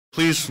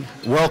Please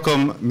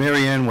welcome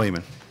Mary Ann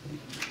Wayman.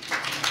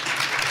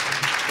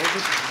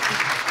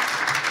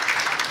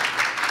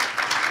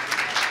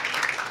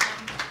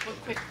 One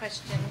quick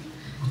question.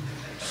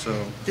 So,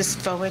 This is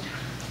forward.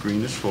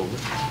 green is forward,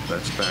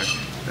 that's back,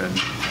 and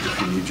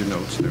if you need your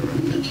notes, they're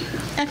right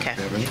there. Okay. If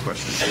you have any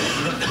questions.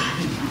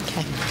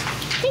 Okay.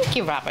 Thank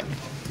you, Robert.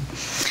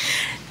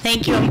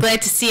 Thank you. I'm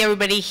glad to see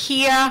everybody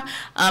here.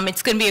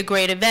 It's going to be a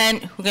great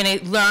event. We're going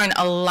to learn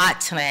a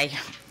lot today.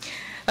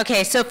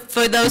 Okay, so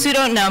for those who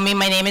don't know me,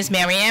 my name is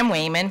Mary Ann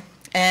Wayman,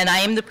 and I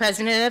am the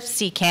president of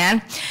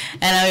CCAN,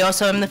 and I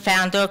also am the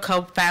founder,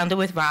 co-founder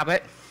with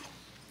Robert.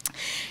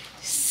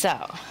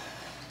 So,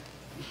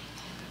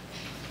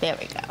 there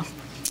we go.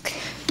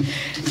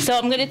 So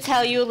I'm going to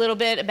tell you a little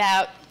bit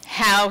about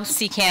how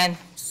CCAN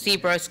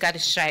Zebras got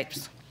its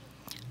stripes.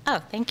 Oh,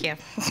 thank you.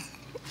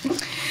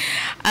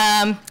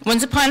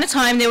 Once upon a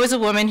time, there was a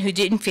woman who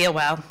didn't feel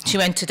well. She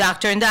went to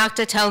doctor and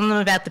doctor, telling them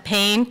about the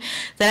pain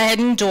that I had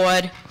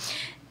endured,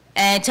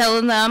 and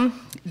telling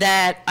them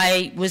that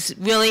I was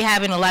really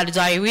having a lot of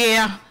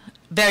diarrhea,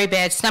 very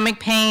bad stomach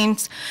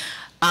pains,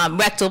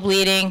 rectal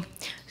bleeding,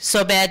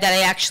 so bad that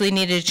I actually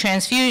needed a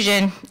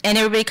transfusion. And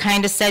everybody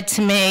kind of said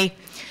to me,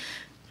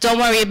 don't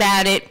worry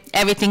about it,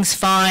 everything's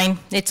fine,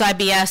 it's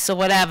IBS or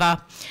whatever.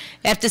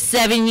 After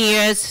 7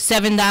 years,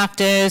 7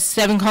 doctors,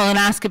 7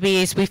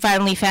 colonoscopies, we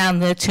finally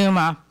found the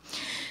tumor.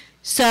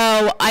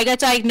 So I got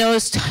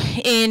diagnosed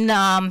in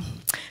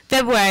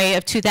February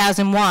of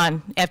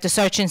 2001 after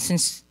searching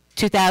since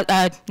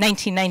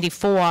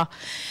 1994.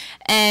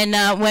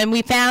 And when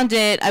we found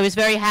it, I was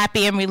very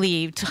happy and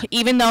relieved.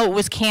 Even though it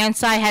was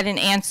cancer, I had an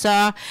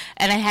answer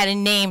and I had a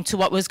name to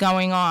what was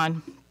going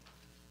on.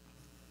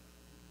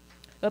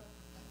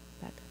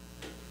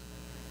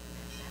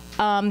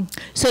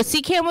 So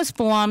CCAN was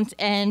formed,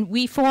 and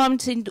we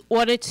formed in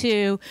order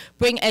to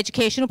bring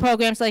educational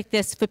programs like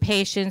this for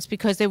patients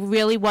because there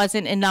really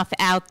wasn't enough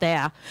out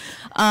there.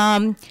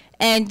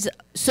 And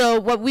so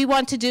what we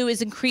want to do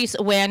is increase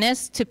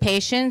awareness to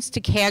patients, to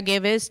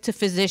caregivers, to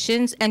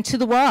physicians, and to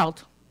the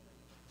world.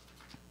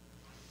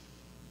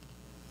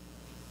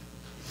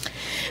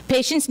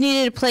 Patients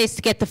needed a place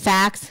to get the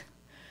facts,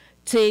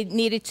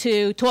 needed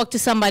to talk to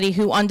somebody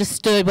who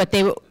understood what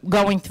they were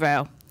going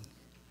through.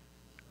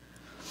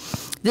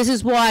 This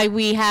is why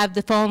we have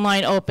the phone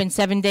line open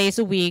 7 days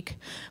a week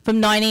from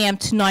 9 a.m.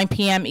 to 9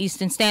 p.m.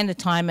 Eastern Standard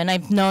Time, and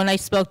I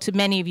spoke to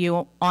many of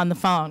you on the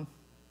phone.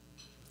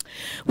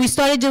 We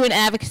started doing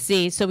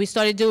advocacy, so we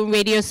started doing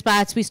radio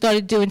spots, we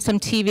started doing some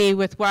TV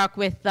with work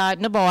with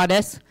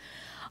Novartis.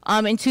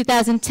 In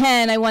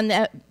 2010, I won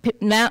the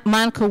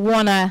Monica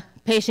Warner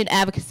Patient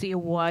Advocacy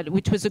Award,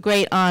 which was a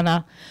great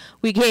honor.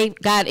 We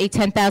got a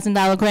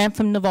 $10,000 grant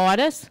from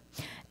Novartis,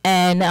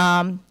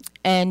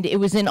 and it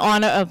was in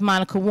honor of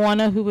Monica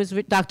Warner, who was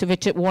Dr.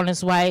 Richard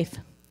Warner's wife,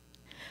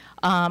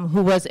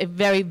 who was a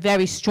very,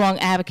 very strong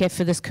advocate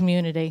for this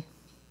community.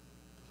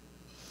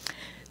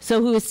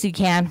 So who is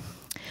CCAN?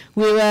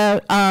 We were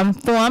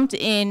formed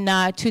in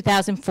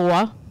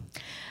 2004.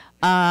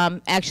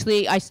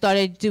 Actually, I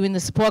started doing the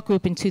support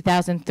group in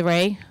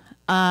 2003,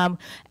 and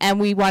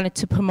we wanted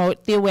to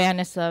promote the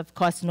awareness of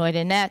carcinoid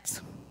and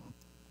NETs.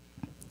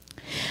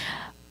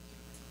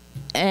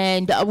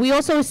 And we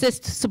also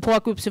assist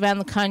support groups around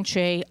the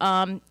country.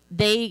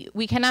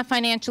 We cannot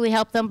financially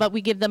help them, but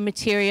we give them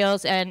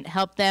materials and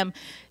help them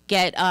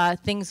get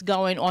things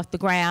going off the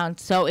ground.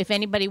 So if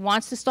anybody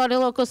wants to start a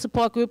local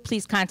support group,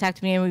 please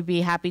contact me and we'd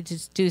be happy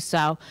to do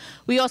so.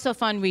 We also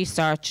fund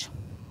research.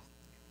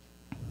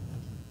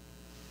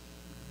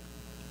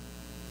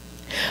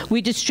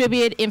 We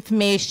distribute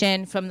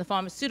information from the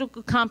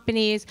pharmaceutical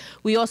companies.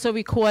 We also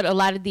record a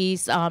lot of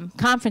these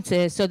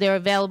conferences, so they're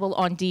available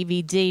on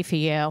DVD for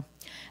you.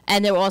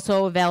 And they're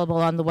also available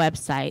on the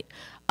website.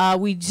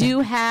 We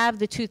do have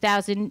the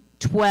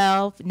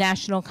 2012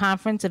 National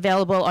Conference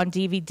available on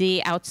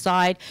DVD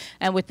outside,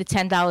 and with the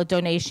 $10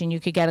 donation, you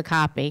could get a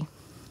copy.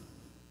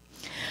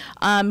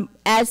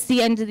 As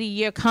the end of the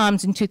year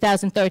comes in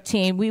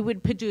 2013, we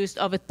would produce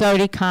over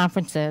 30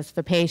 conferences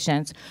for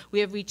patients.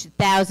 We have reached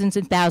thousands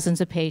and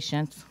thousands of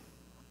patients.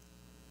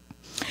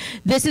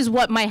 This is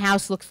what my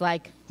house looks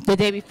like the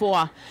day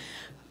before.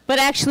 But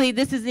actually,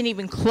 this isn't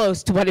even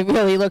close to what it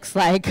really looks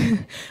like.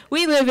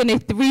 We live in a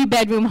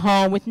 3-bedroom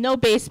home with no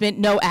basement,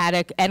 no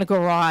attic, and a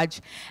garage.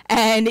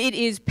 And it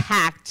is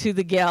packed to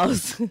the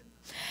gills.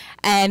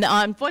 And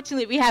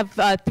unfortunately, we have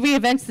 3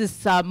 events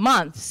this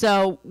month,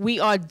 so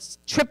we are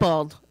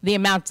tripled the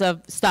amount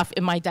of stuff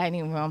in my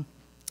dining room.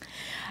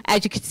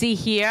 As you can see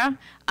here,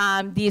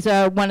 these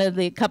are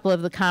couple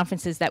of the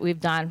conferences that we've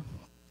done.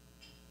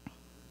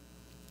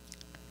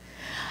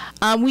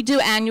 We do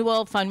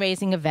annual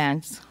fundraising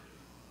events.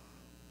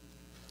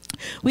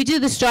 We do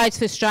the Strides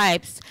for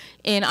Stripes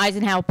in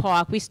Eisenhower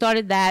Park. We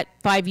started that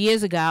 5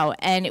 years ago,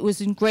 and it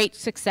was a great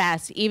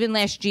success. Even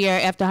last year,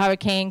 after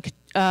Hurricane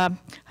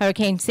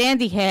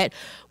Sandy hit,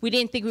 we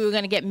didn't think we were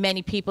going to get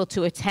many people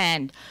to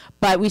attend,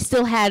 but we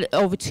still had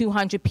over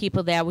 200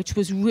 people there, which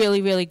was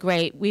really, really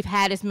great. We've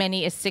had as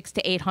many as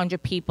 600 to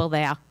 800 people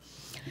there.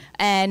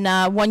 And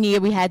one year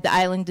we had the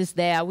Islanders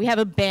there. We have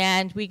a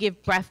band. We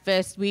give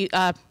breakfast.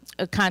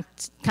 A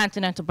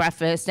continental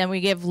breakfast, and we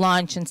give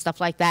lunch and stuff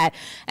like that.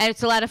 And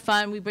it's a lot of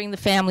fun. We bring the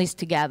families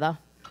together.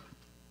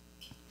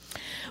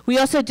 We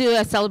also do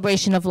a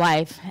celebration of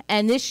life.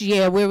 And this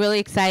year we're really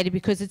excited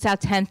because it's our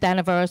 10th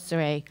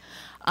anniversary.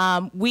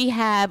 We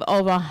have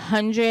over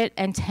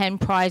 110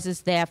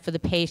 prizes there for the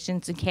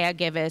patients and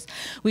caregivers.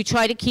 We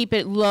try to keep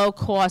it low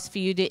cost for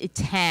you to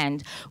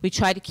attend. We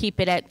try to keep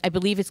it at, I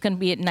believe it's going to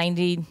be at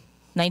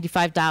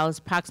 $95,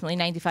 approximately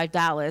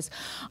 $95.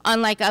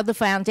 Unlike other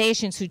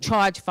foundations who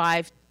charge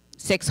 $500,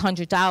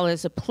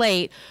 $600 a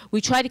plate,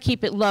 we try to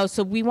keep it low,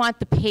 so we want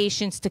the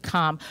patients to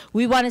come.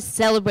 We want to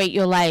celebrate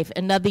your life,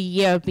 another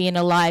year of being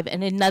alive,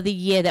 and another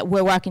year that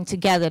we're working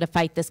together to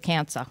fight this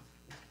cancer.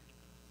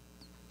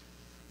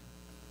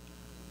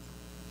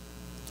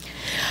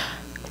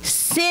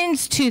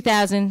 Since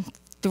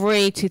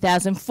 2003,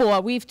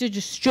 2004, we've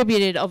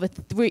distributed over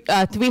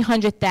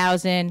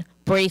 300,000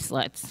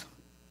 bracelets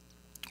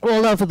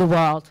all over the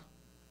world.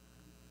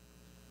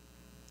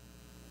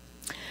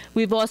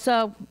 We've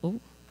also,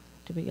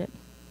 did we get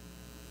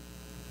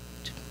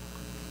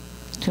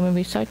tumor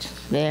research?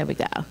 There we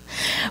go.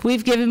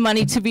 We've given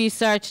money to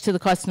research to the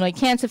Carcinoid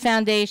Cancer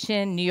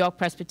Foundation, New York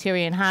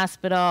Presbyterian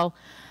Hospital.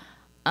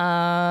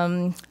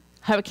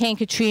 Hurricane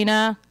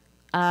Katrina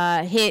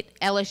hit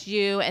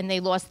LSU and they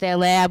lost their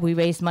lab. We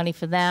raised money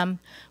for them.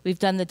 We've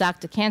done the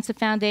Dr. Cancer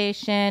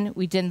Foundation.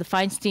 We did the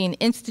Feinstein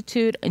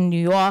Institute in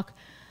New York.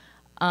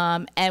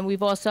 And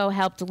we've also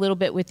helped a little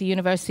bit with the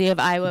University of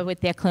Iowa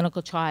with their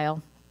clinical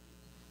trial.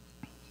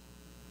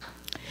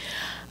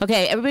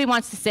 Okay, everybody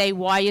wants to say,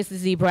 why is the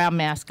zebra our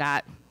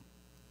mascot?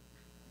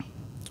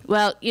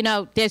 Well, you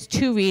know, there's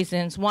two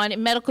reasons. One,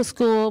 in medical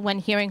school, when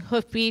hearing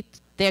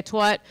hoofbeat, they're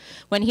taught,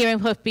 when hearing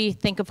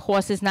hoofbeat, think of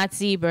horses, not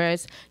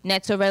zebras.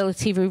 Nets are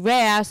relatively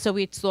rare, so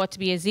it's thought to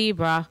be a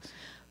zebra.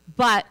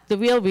 But the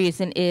real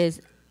reason is,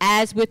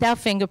 as with our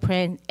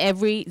fingerprint,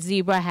 every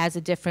zebra has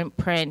a different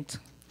print.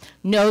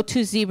 No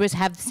two zebras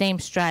have the same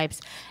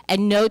stripes.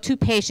 And no two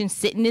patients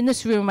sitting in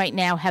this room right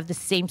now have the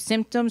same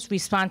symptoms,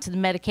 respond to the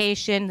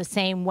medication the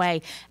same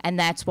way. And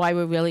that's why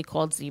we're really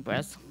called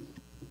zebras.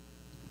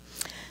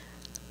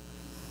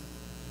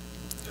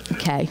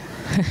 Okay.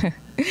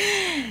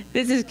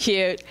 This is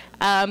cute.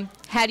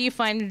 How do you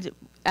find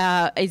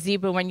a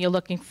zebra when you're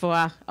looking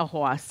for a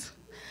horse?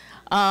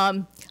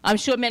 I'm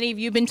sure many of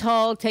you have been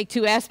told, take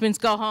 2 aspirins,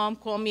 go home,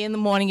 call me in the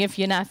morning if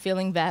you're not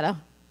feeling better.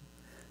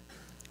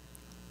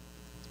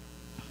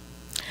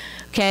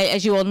 Okay,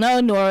 as you all know,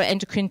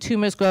 neuroendocrine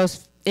tumors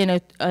grows in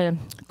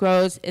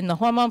the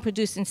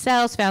hormone-producing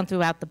cells found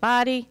throughout the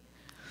body.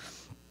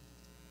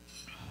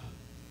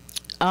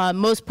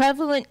 Most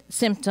prevalent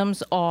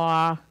symptoms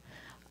are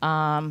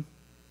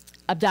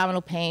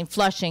abdominal pain,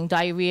 flushing,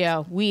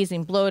 diarrhea,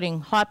 wheezing, bloating,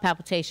 heart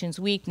palpitations,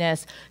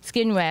 weakness,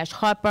 skin rash,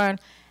 heartburn,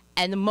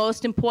 and the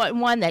most important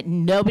one that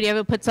nobody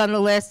ever puts on the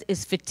list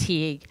is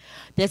fatigue.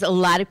 There's a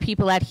lot of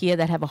people out here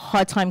that have a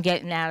hard time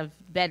getting out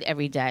of bed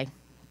every day.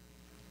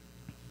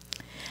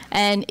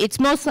 And it's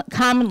most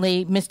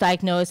commonly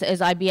misdiagnosed as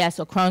IBS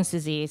or Crohn's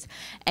disease.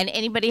 And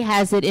anybody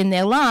has it in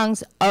their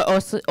lungs are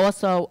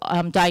also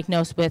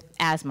diagnosed with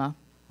asthma.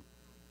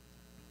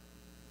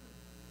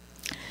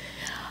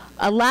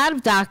 A lot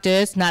of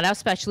doctors, not our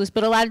specialists,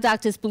 but a lot of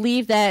doctors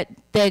believe that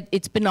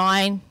it's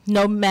benign,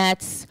 no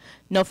mets,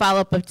 no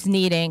follow-up is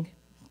needing.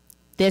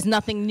 There's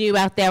nothing new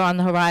out there on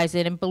the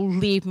horizon, and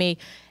believe me,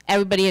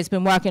 everybody has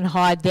been working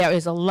hard. There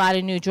is a lot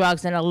of new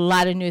drugs and a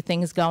lot of new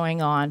things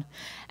going on.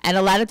 And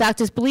a lot of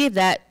doctors believe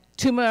that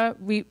tumor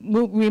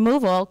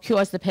removal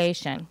cures the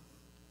patient.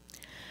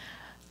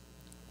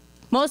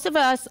 Most of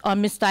us are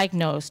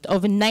misdiagnosed.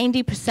 Over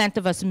 90%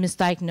 of us are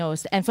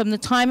misdiagnosed. And from the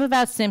time of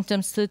our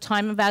symptoms to the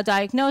time of our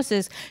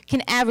diagnosis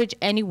can average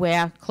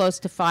anywhere close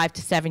to 5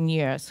 to 7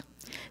 years.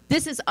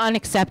 This is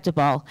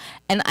unacceptable.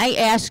 And I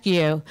ask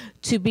you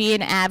to be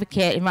an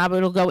advocate, and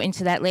Robert will go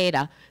into that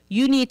later.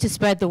 You need to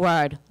spread the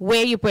word.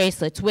 Wear your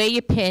bracelets, wear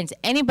your pins.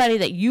 Anybody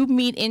that you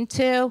meet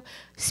into,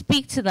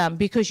 speak to them,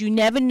 because you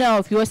never know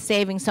if you're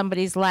saving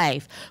somebody's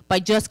life by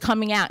just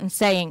coming out and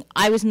saying,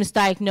 I was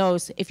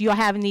misdiagnosed. If you're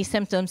having these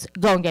symptoms,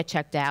 go and get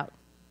checked out.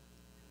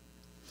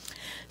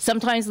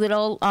 Sometimes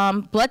little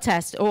blood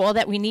tests are all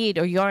that we need,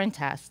 or urine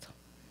test.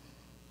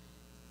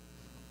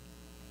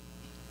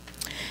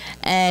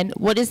 And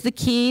what is the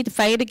key to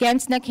fight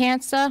against neck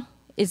cancer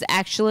is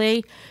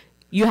actually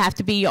you have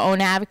to be your own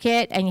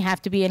advocate, and you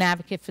have to be an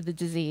advocate for the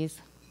disease.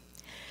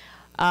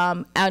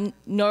 Our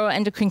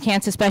neuroendocrine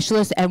cancer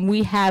specialists, and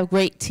we have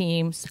great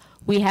teams.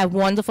 We have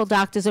wonderful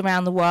doctors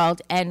around the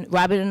world, and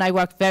Robert and I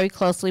work very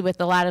closely with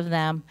a lot of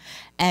them.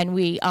 And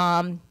we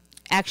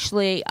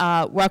actually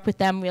work with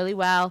them really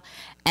well,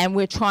 and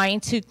we're trying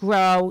to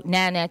grow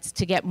NANETS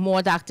to get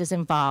more doctors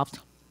involved.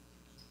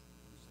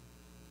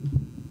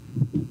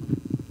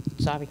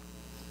 Sorry.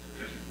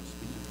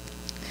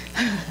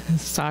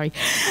 Sorry.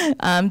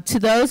 To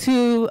those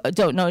who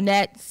don't know,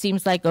 NET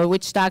seems like a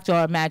witch doctor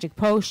or magic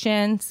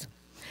potions.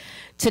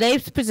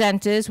 Today's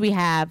presenters, we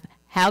have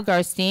Hal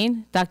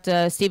Gerstein,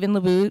 Dr. Stephen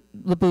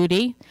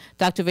Labuti,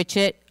 Dr.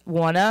 Richard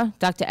Warner,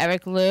 Dr.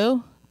 Eric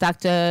Liu,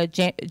 Dr.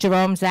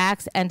 Jerome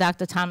Zaks, and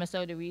Dr. Thomas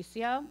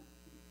Odorisio.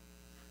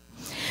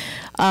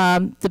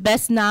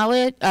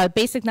 The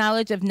basic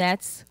knowledge of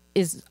NETs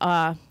is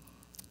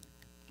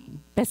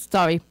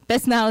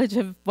best knowledge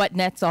of what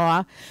NETs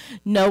are.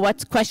 Know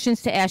what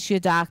questions to ask your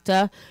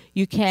doctor.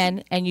 You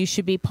can and you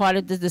should be part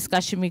of the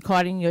discussion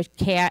regarding your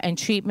care and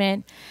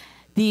treatment.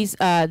 There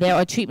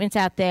are treatments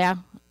out there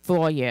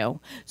for you.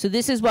 So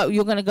this is what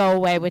you're going to go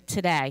away with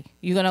today.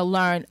 You're going to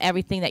learn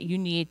everything that you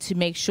need to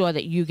make sure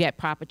that you get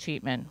proper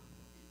treatment.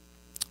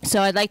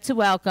 So I'd like to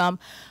welcome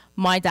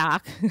my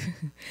doc,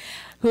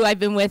 who I've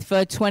been with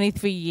for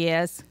 23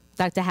 years,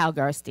 Dr. Hal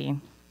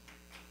Gerstein.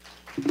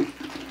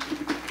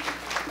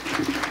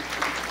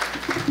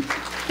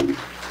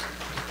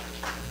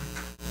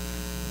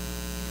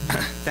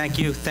 Thank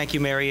you,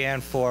 Mary Ann,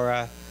 for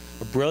a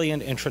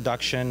brilliant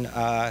introduction.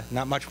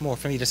 Not much more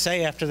for me to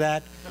say after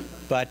that,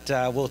 but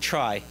we'll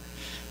try.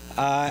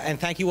 And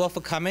thank you all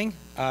for coming.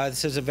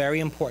 This is a very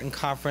important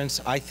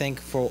conference, I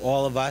think, for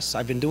all of us.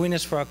 I've been doing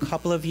this for a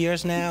couple of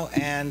years now,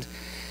 and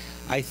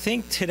I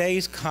think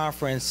today's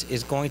conference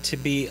is going to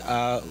be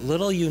a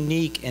little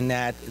unique in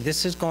that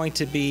this is going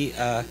to be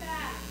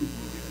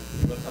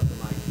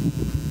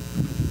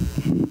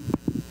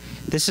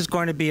this is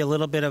going to be a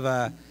little bit of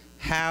a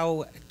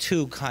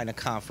how-to kind of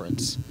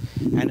conference,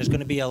 and there's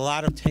going to be a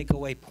lot of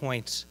takeaway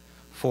points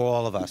for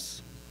all of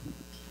us.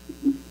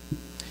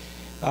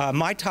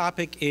 My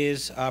topic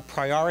is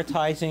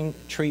prioritizing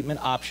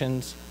treatment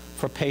options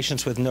for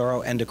patients with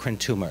neuroendocrine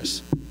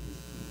tumors.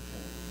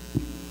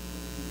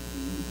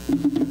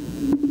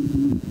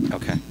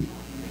 Okay.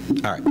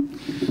 All right.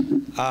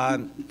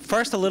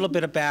 First, a little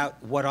bit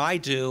about what I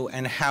do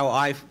and how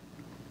I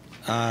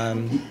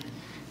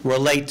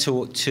relate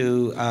to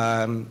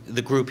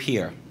the group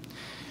here.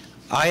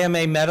 I am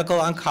a medical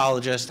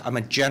oncologist. I'm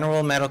a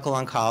general medical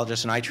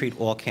oncologist, and I treat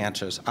all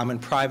cancers. I'm in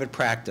private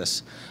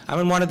practice. I'm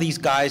in one of these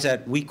guys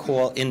that we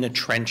call in the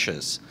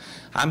trenches.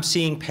 I'm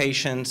seeing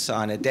patients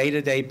on a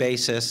day-to-day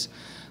basis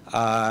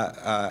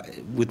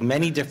with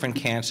many different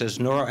cancers,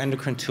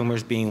 neuroendocrine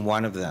tumors being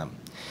one of them.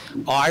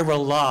 I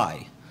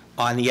rely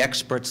on the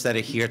experts that are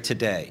here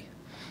today.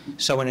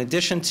 So in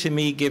addition to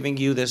me giving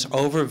you this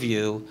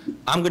overview,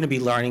 I'm going to be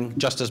learning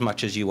just as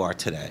much as you are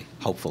today,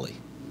 hopefully.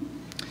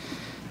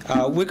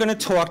 We're going to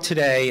talk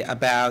today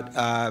about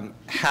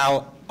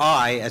how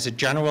I, as a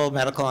general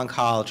medical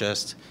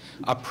oncologist,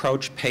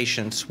 approach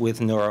patients with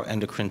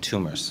neuroendocrine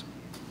tumors.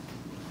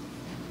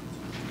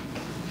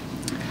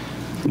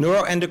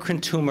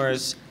 Neuroendocrine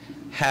tumors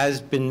has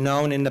been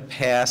known in the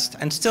past,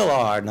 and still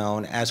are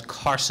known, as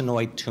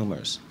carcinoid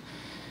tumors.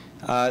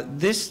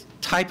 This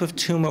type of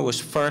tumor was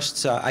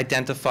first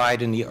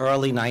identified in the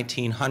early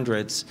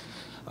 1900s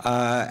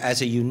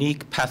as a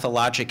unique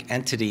pathologic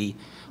entity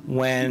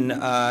when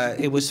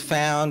it was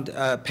found,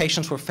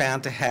 patients were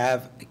found to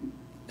have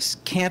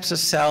cancer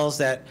cells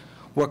that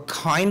were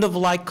kind of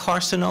like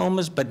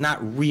carcinomas, but not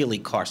really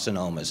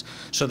carcinomas.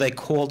 So they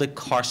called it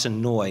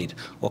carcinoid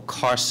or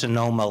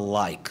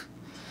carcinoma-like.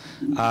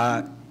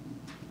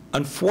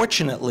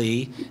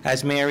 Unfortunately,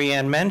 as Mary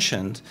Ann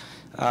mentioned,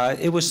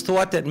 it was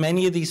thought that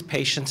many of these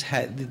patients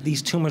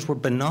these tumors were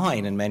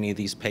benign in many of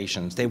these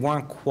patients. They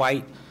weren't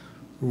quite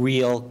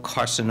real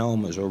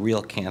carcinomas or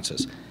real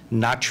cancers.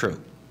 Not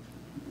true.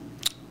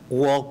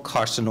 All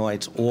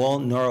carcinoids, all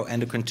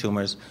neuroendocrine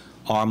tumors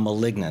are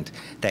malignant.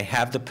 They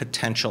have the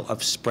potential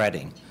of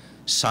spreading.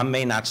 Some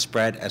may not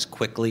spread as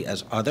quickly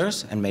as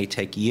others and may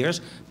take years,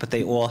 but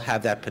they all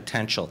have that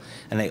potential.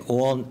 And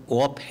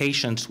all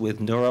patients with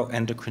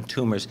neuroendocrine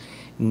tumors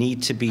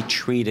need to be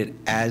treated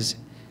as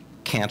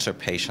cancer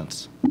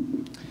patients.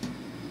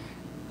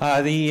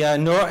 The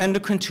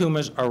neuroendocrine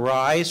tumors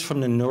arise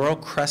from the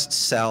neurocrest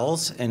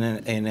cells in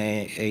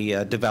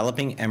a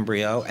developing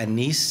embryo, and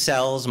these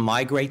cells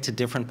migrate to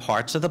different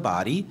parts of the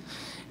body,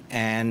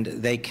 and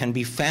they can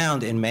be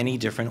found in many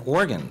different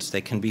organs. They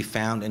can be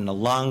found in the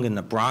lung, in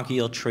the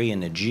bronchial tree,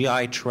 in the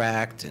GI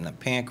tract, in the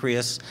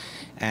pancreas,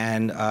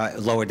 and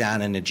lower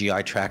down in the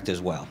GI tract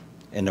as well,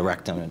 in the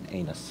rectum and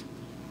anus.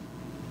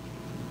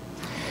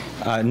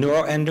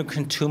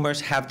 Neuroendocrine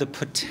tumors have the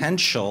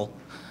potential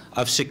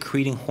of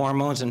secreting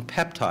hormones and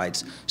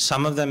peptides.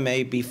 Some of them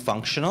may be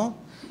functional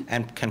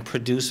and can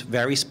produce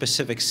very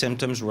specific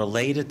symptoms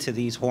related to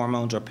these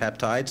hormones or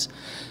peptides.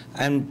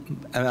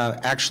 And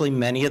actually,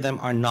 many of them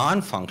are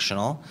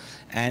non-functional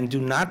and do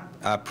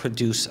not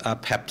produce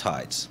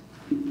peptides.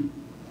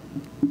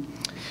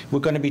 We're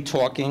going to be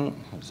talking,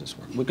 how does this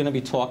work? We're going to be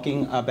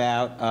talking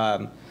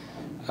about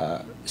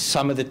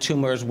some of the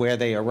tumors where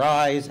they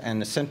arise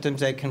and the symptoms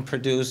they can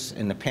produce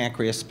in the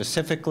pancreas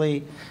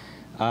specifically.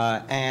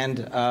 I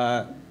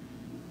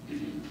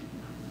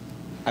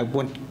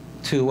want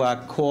to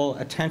call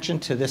attention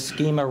to this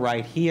schema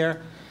right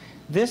here.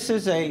 This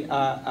is a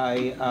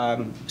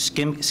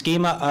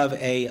schema of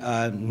a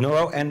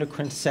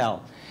neuroendocrine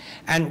cell.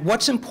 And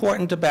what's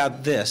important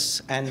about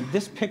this, and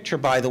this picture,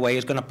 by the way,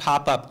 is going to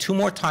pop up 2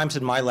 more times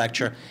in my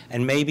lecture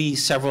and maybe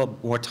several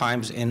more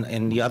times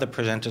in the other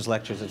presenters'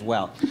 lectures as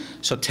well.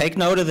 So take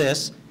note of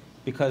this,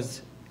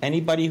 because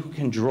anybody who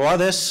can draw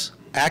this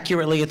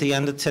accurately at the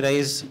end of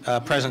today's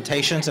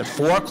presentations at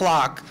 4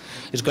 o'clock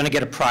is going to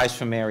get a prize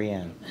from Mary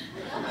Ann.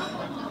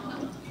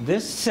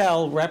 This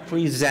cell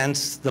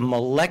represents the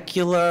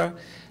molecular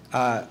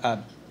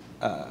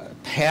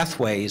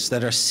pathways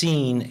that are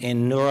seen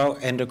in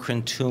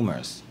neuroendocrine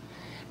tumors.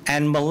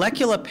 And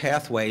molecular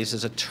pathways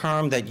is a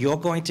term that you're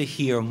going to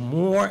hear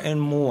more and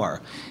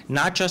more,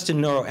 not just in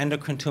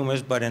neuroendocrine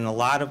tumors, but in a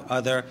lot of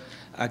other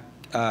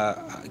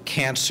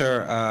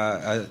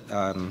cancer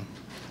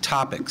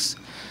topics.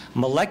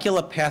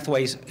 Molecular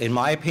pathways, in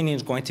my opinion,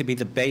 is going to be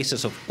the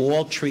basis of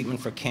all treatment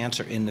for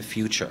cancer in the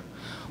future.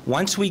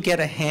 Once we get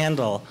a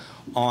handle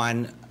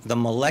on the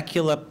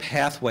molecular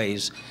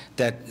pathways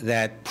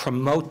that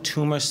promote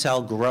tumor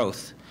cell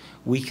growth,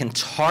 we can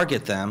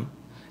target them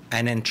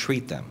and then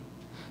treat them.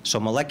 So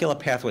molecular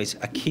pathways,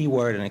 a key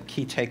word and a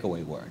key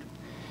takeaway word.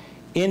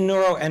 In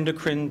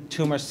neuroendocrine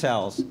tumor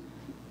cells,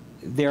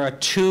 there are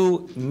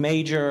 2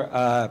 major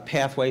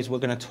pathways we're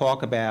going to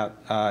talk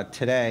about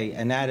today,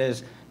 and that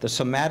is the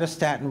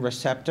somatostatin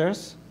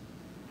receptors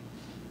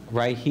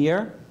right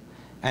here.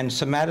 And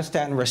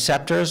somatostatin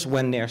receptors,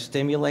 when they're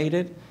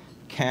stimulated,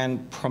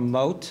 can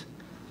promote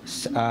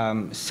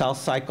cell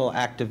cycle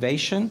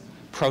activation,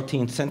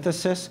 protein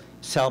synthesis,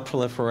 cell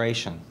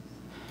proliferation.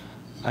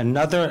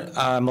 Another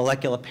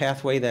molecular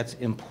pathway that's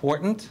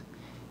important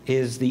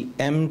is the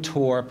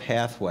mTOR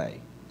pathway.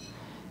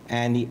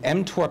 And the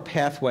mTOR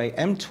pathway,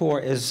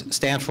 mTOR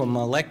stands for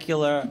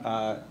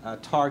molecular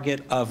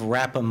target of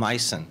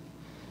rapamycin.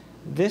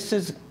 This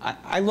is,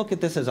 I look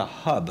at this as a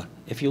hub.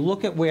 If you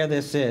look at where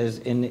this is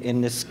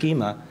in this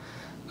schema,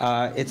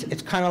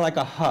 it's kind of like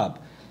a hub.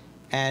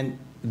 And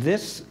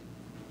this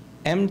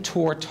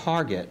mTOR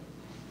target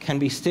can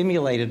be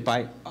stimulated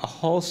by a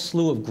whole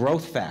slew of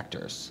growth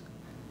factors.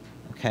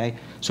 Okay?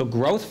 So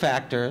growth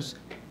factors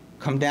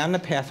come down the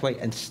pathway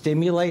and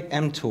stimulate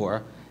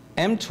mTOR.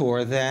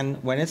 mTOR then,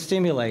 when it's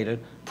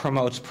stimulated,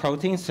 promotes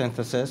protein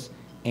synthesis,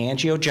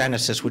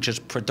 angiogenesis, which is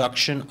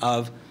production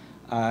of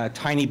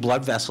tiny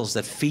blood vessels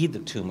that feed the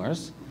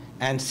tumors,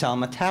 and cell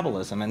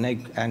metabolism,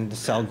 and the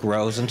cell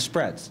grows and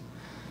spreads.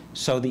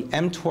 So the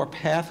mTOR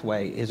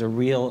pathway is a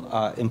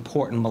real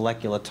important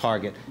molecular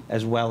target,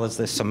 as well as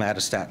the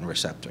somatostatin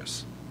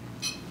receptors.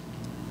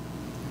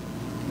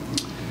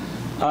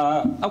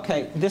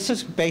 Okay, this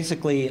is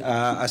basically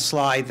a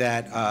slide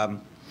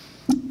that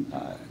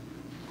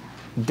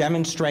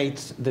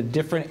demonstrates the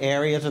different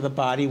areas of the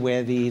body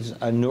where these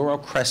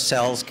neurocrest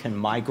cells can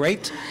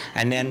migrate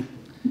and then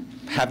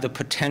have the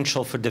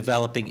potential for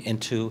developing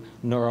into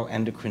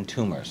neuroendocrine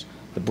tumors.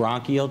 The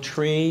bronchial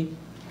tree,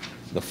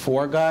 the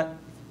foregut,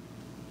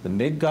 the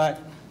midgut,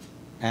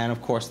 and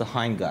of course the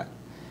hindgut.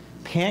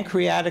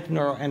 Pancreatic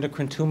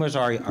neuroendocrine tumors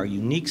are a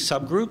unique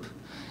subgroup.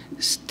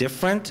 It's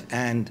different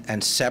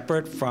and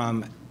separate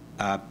from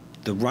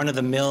the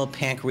run-of-the-mill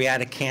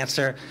pancreatic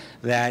cancer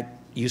that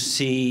you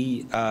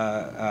see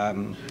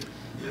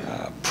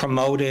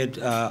promoted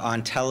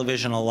on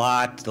television a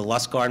lot. The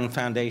Lustgarten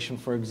Foundation,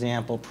 for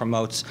example,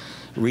 promotes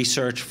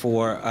research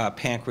for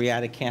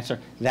pancreatic cancer.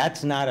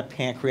 That's not a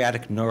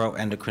pancreatic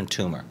neuroendocrine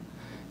tumor.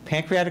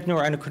 Pancreatic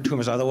neuroendocrine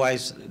tumors,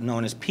 otherwise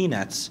known as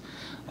PNETs,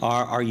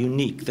 are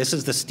unique. This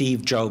is the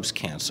Steve Jobs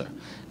cancer.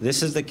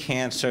 This is the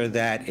cancer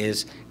that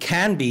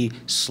can be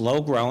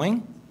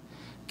slow-growing,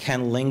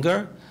 can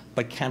linger,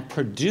 but can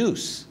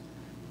produce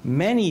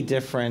many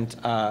different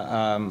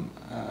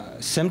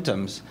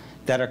symptoms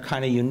that are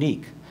kind of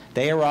unique.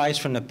 They arise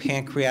from the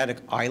pancreatic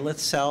islet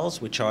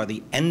cells, which are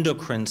the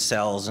endocrine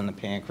cells in the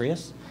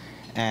pancreas,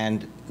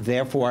 and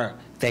therefore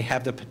they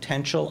have the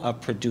potential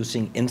of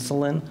producing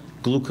insulin,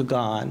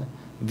 glucagon,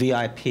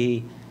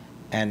 VIP,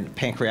 and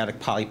pancreatic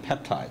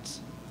polypeptides.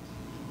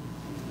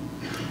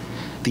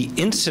 The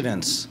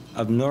incidence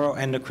of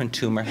neuroendocrine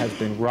tumor has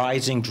been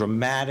rising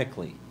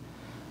dramatically.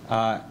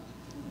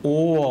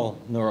 All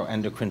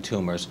neuroendocrine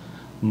tumors,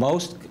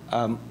 most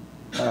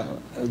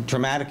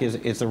dramatic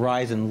is the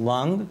rise in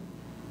lung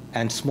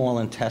and small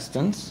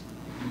intestines.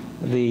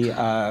 The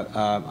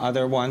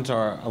other ones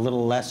are a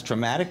little less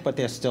dramatic, but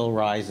they're still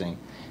rising.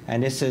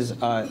 And this is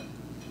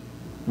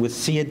with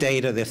SIA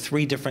data. There are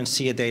 3 different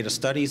SIA data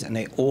studies, and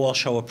they all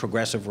show a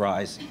progressive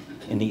rise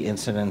in the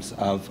incidence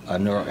of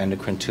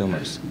neuroendocrine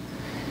tumors.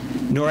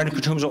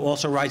 Neuroendocrine tumors are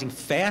also rising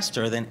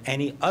faster than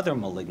any other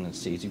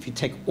malignancies. If you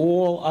take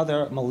all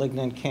other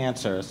malignant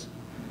cancers,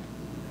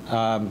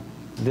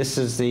 this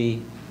is the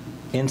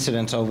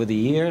incidence over the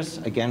years,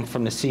 again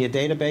from the SIA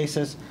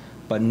databases,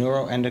 but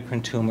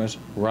neuroendocrine tumors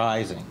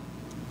rising.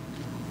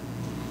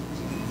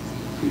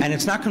 And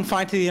it's not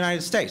confined to the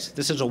United States.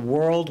 This is a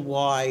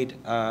worldwide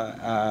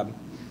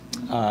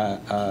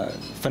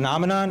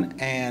phenomenon,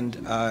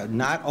 and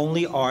not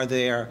only are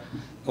there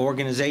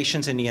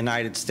organizations in the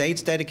United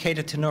States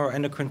dedicated to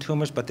neuroendocrine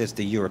tumors, but there's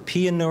the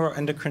European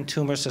Neuroendocrine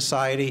Tumor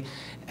Society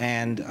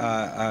and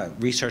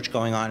research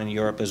going on in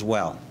Europe as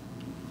well.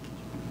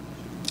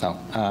 So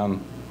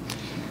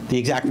the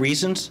exact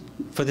reasons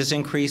for this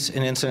increase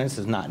in incidence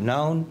is not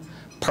known,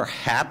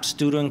 perhaps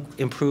due to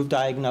improved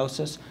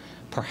diagnosis,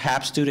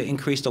 perhaps due to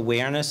increased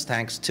awareness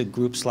thanks to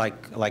groups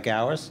like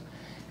ours,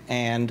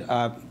 and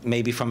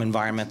maybe from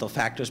environmental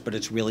factors, but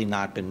it's really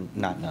not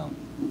known,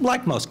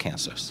 like most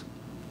cancers.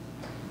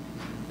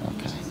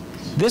 Okay.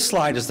 This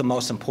slide is the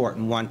most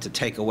important one to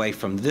take away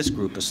from this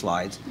group of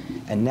slides,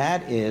 and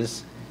that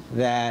is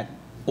that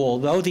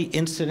although the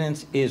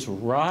incidence is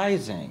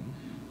rising,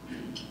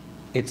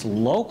 it's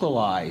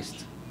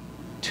localized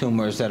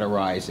tumors that are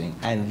rising.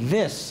 And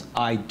this,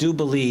 I do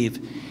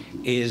believe,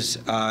 is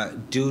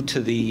due to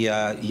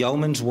the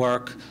yeoman's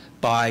work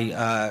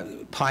by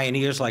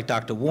pioneers like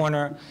Dr.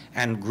 Warner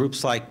and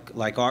groups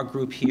like our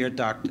group here,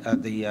 the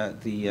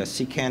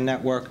CCAN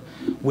network,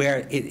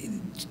 where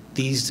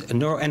these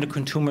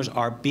neuroendocrine tumors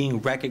are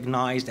being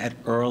recognized at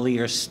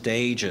earlier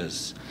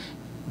stages.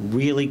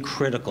 Really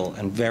critical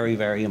and very,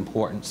 very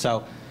important.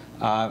 So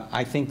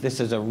I think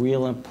this is a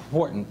real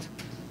important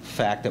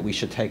fact that we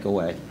should take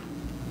away.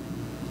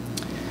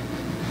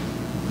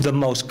 The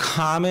most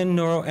common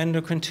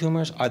neuroendocrine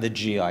tumors are the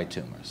GI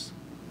tumors.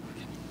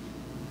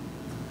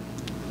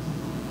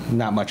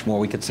 Not much more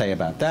we could say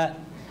about that.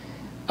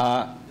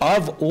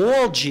 Of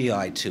all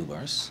GI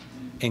tumors,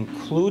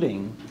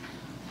 including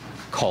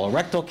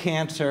colorectal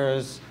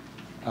cancers,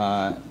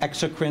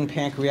 exocrine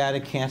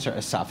pancreatic cancer,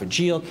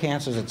 esophageal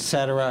cancers,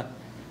 etc.,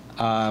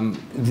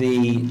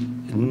 the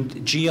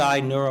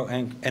GI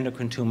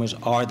neuroendocrine tumors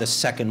are the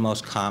second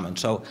most common.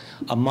 So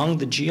among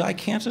the GI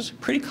cancers,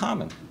 pretty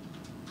common.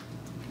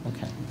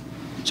 Okay.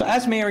 So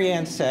as Mary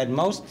Ann said,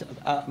 most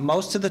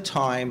of the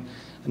time,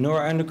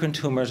 neuroendocrine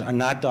tumors are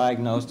not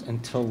diagnosed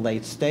until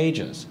late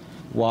stages.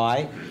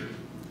 Why?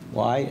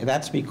 Why?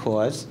 That's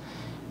because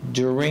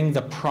during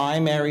the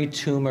primary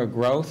tumor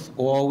growth,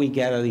 all we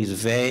get are these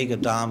vague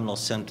abdominal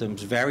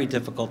symptoms, very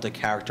difficult to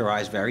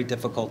characterize, very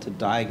difficult to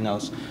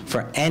diagnose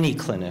for any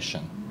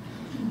clinician.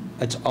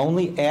 It's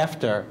only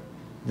after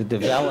the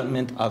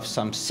development of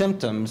some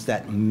symptoms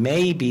that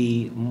may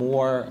be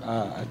more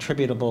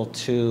attributable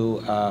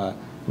to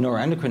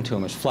neuroendocrine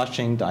tumors,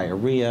 flushing,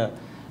 diarrhea,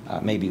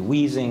 maybe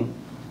wheezing,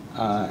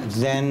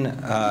 then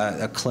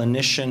a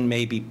clinician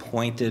may be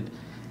pointed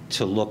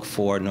to look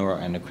for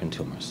neuroendocrine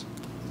tumors.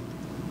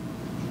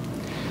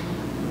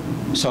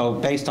 So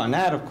based on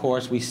that, of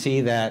course, we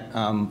see that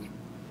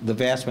the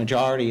vast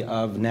majority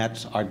of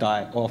NETs are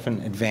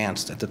often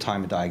advanced at the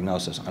time of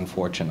diagnosis,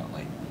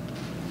 unfortunately.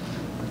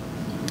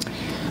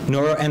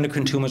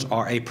 Neuroendocrine tumors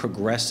are a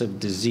progressive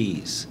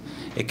disease.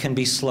 It can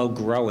be slow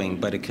growing,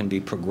 but it can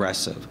be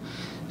progressive.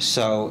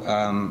 So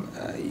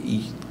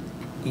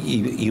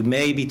you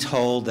may be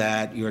told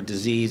that your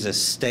disease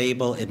is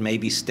stable. It may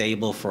be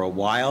stable for a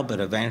while, but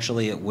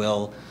eventually it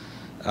will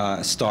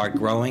start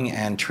growing,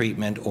 and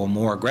treatment or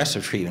more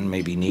aggressive treatment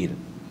may be needed.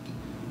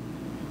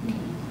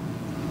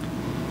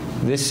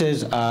 This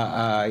is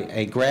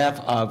a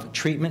graph of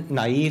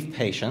treatment-naive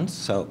patients,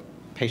 so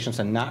patients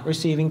are not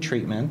receiving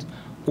treatment,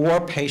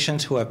 or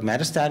patients who have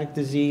metastatic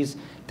disease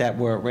that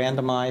were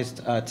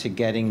randomized to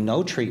getting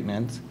no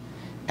treatment,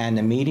 and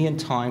the median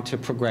time to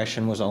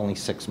progression was only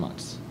 6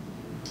 months.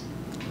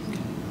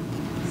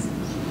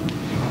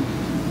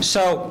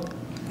 So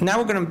now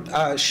we're going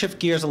to shift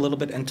gears a little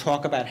bit and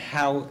talk about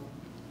how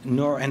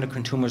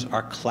neuroendocrine tumors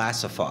are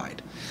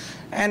classified.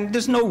 And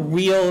there's no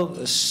real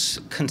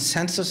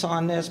consensus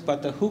on this,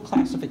 but the WHO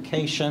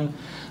classification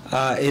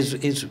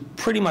is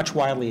pretty much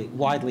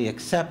widely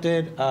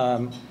accepted.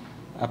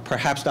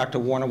 Perhaps Dr.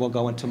 Warner will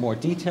go into more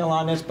detail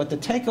on this, but the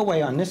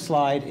takeaway on this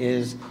slide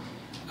is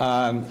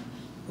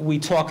we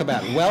talk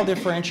about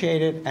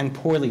well-differentiated and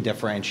poorly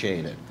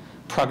differentiated.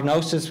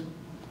 Prognosis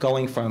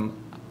going from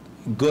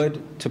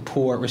good to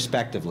poor,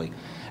 respectively.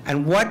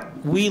 And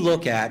what we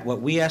look at,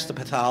 what we ask the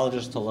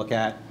pathologists to look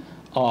at,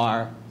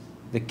 are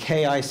the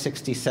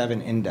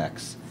Ki-67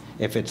 index.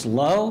 If it's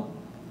low,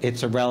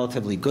 it's a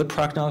relatively good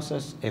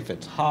prognosis. If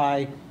it's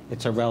high,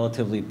 it's a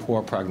relatively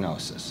poor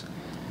prognosis.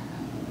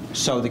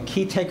 So the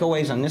key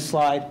takeaways on this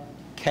slide,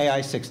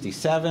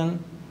 Ki-67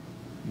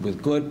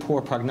 with good,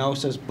 poor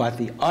prognosis, but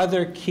the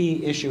other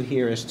key issue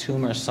here is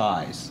tumor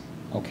size,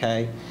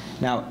 okay?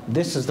 Now,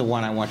 this is the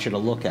one I want you to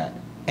look at,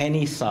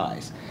 any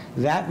size.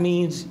 That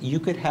means you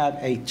could have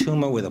a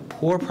tumor with a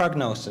poor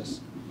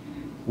prognosis,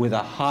 with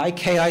a high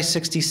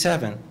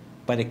Ki-67,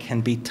 but it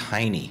can be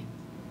tiny,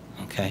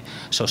 okay?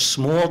 So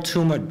small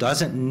tumor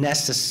doesn't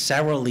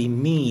necessarily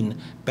mean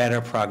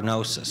better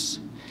prognosis.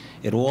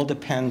 It all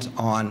depends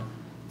on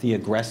the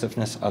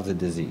aggressiveness of the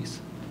disease.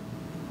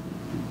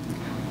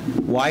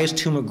 Why is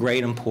tumor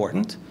grade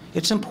important?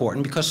 It's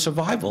important because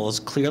survival is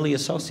clearly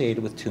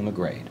associated with tumor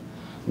grade.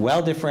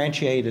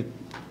 Well-differentiated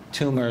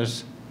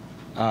tumors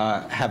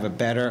have a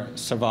better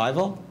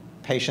survival.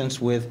 Patients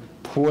with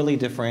poorly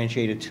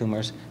differentiated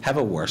tumors have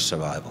a worse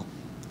survival.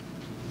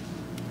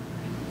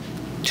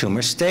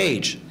 Tumor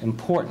stage,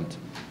 important.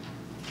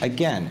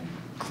 Again,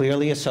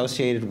 clearly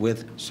associated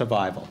with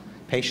survival.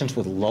 Patients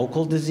with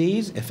local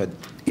disease, if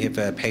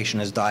a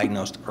patient is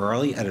diagnosed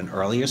early at an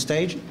earlier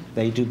stage,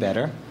 they do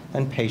better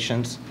than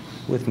patients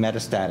with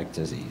metastatic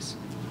disease.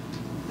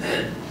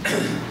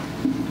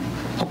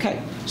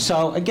 Okay,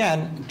 so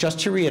again, just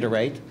to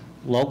reiterate,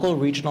 local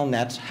regional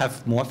nets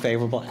have more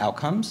favorable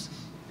outcomes,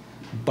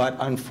 but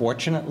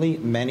unfortunately,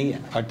 many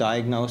are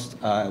diagnosed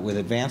with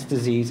advanced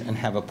disease and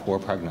have a poor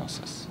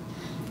prognosis.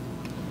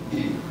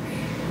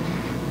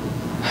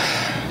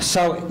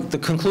 So the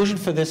conclusion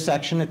for this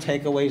section, the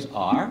takeaways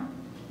are,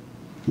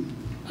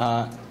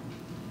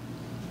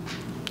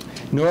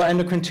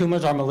 neuroendocrine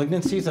tumors are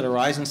malignancies that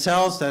arise in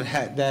cells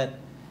that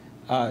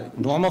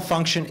normal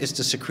function is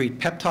to secrete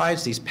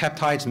peptides. These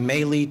peptides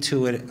may lead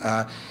to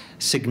a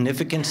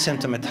significant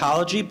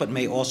symptomatology, but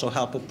may also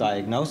help with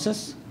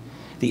diagnosis.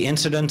 The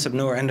incidence of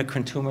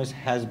neuroendocrine tumors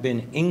has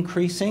been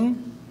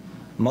increasing.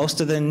 Most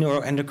of the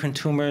neuroendocrine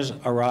tumors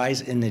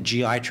arise in the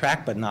GI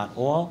tract, but not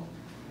all.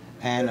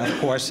 And of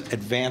course,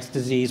 advanced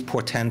disease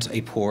portends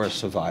a poorer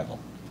survival.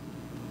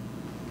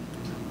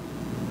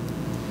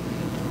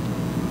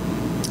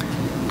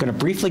 I'm going to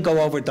briefly go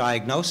over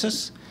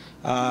diagnosis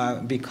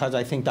because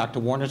I think Dr.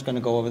 Warner is going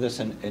to go over this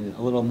in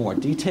a little more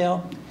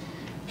detail.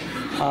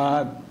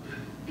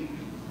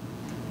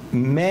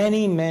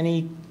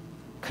 Many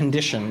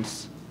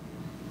conditions,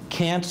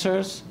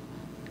 cancers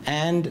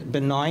and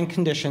benign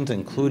conditions,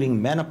 including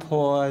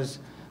menopause,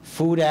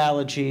 food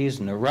allergies,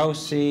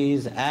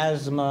 neuroses,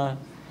 asthma,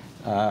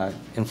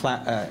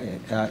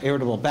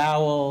 irritable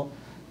bowel,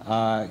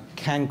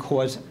 can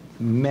cause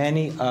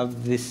many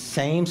of the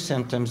same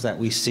symptoms that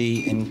we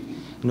see in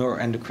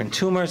neuroendocrine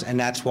tumors, and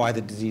that's why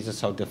the disease is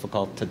so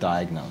difficult to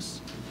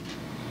diagnose.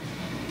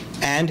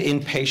 And in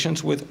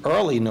patients with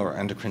early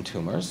neuroendocrine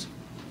tumors,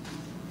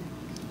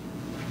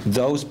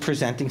 those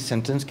presenting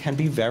symptoms can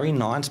be very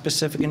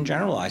nonspecific and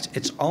generalized.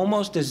 It's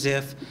almost as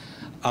if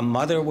a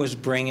mother was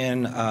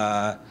bringing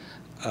a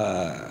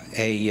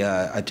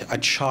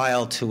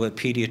child to a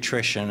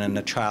pediatrician and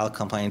the child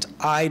complains,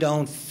 "I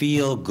don't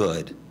feel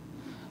good."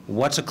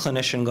 What's a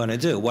clinician going to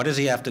do? What does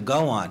he have to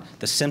go on?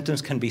 The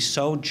symptoms can be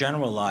so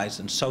generalized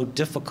and so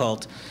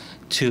difficult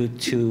to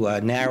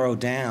narrow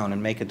down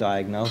and make a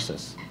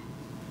diagnosis.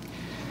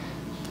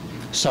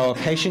 So a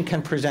patient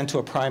can present to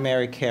a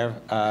primary care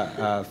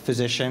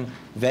physician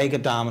vague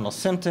abdominal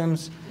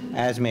symptoms.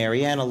 As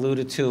Marianne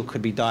alluded to, it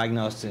could be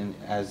diagnosed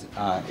as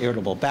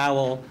irritable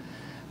bowel.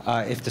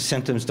 If the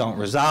symptoms don't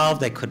resolve,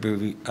 they could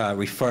be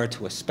referred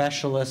to a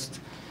specialist.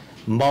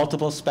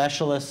 Multiple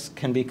specialists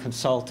can be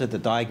consulted. The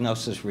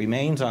diagnosis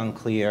remains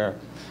unclear.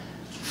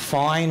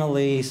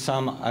 Finally,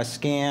 a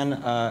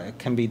scan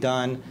can be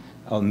done,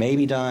 or may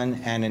be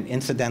done, and an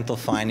incidental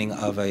finding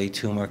of a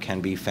tumor can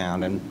be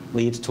found and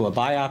leads to a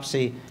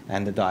biopsy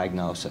and the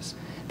diagnosis.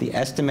 The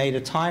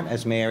estimated time,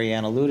 as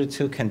Marianne alluded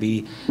to, can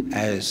be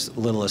as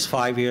little as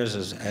 5 years,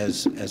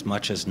 as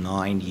much as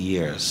 9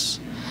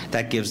 years.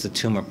 That gives the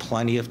tumor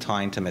plenty of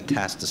time to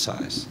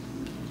metastasize.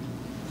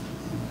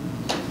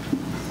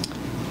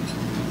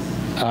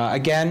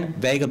 Again,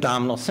 vague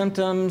abdominal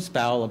symptoms,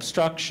 bowel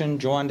obstruction,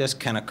 jaundice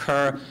can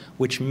occur,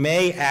 which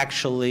may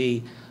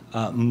actually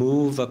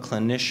move a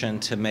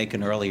clinician to make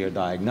an earlier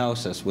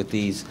diagnosis with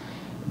these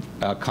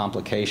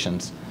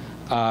complications.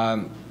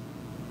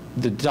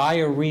 The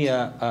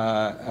diarrhea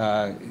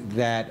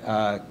that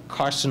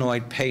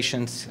carcinoid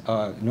patients,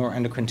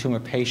 neuroendocrine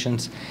tumor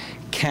patients,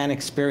 can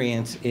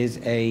experience is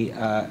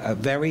a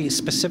very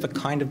specific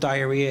kind of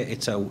diarrhea.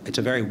 It's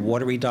a very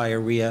watery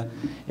diarrhea.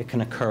 It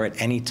can occur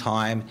at any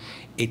time.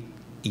 It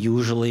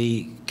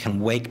usually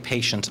can wake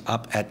patients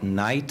up at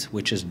night,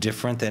 which is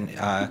different than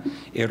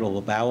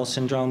irritable bowel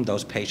syndrome.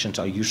 Those patients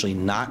are usually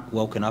not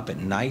woken up at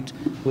night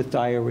with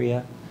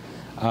diarrhea.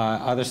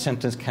 Other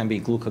symptoms can be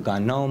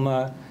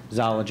glucagonoma,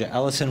 Zollinger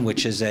Ellison,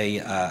 which is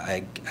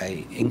a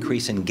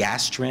increase in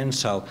gastrin,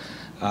 so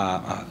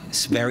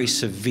very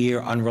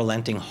severe,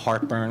 unrelenting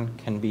heartburn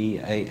can be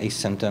a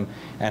symptom,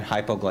 and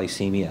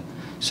hypoglycemia.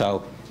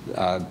 So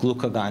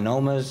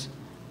glucagonomas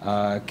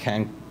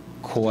can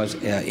cause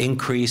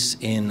increase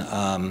in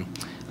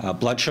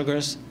blood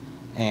sugars,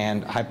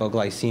 and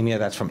hypoglycemia,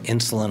 that's from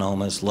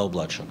insulinomas, low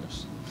blood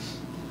sugars.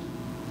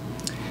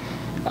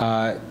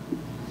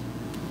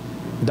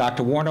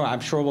 Dr. Warner, I'm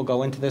sure we'll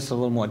go into this in a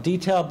little more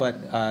detail,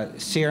 but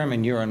serum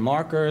and urine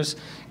markers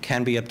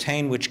can be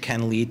obtained, which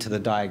can lead to the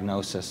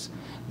diagnosis.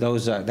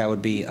 Those that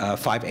would be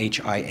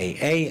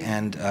 5-HIAA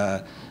and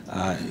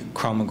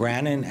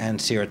chromogranin and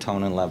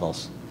serotonin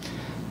levels.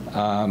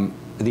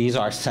 These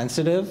are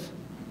sensitive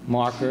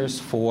markers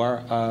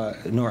for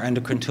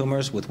neuroendocrine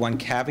tumors, with one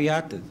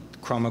caveat: the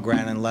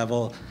chromogranin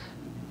level.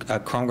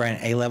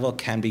 Chromogranin A level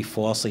can be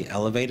falsely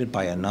elevated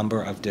by a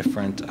number of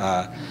different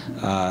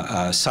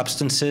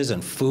substances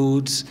and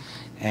foods,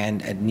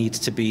 and it needs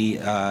to be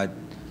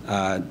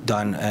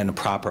done in a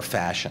proper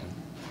fashion.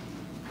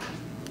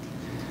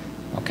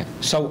 Okay,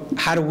 so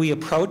how do we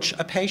approach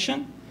a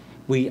patient?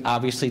 We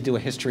obviously do a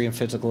history and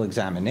physical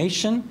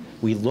examination.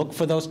 We look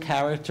for those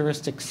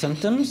characteristic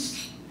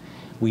symptoms.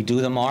 We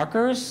do the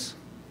markers,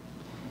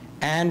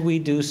 and we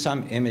do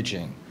some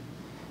imaging.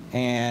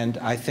 And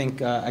I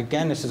think,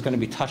 again, this is going to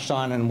be touched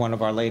on in one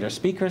of our later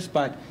speakers,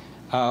 but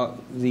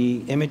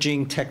The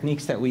imaging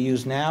techniques that we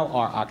use now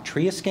are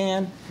Octria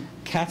scan,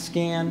 CAT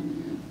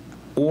scan,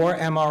 or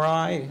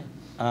MRI,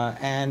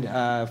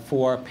 and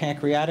for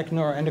pancreatic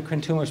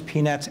neuroendocrine tumors,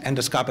 PNETs,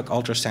 endoscopic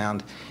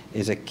ultrasound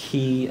is a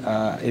key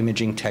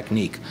imaging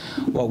technique.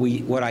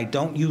 What I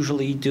don't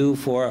usually do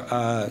for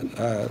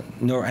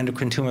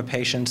neuroendocrine tumor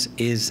patients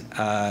is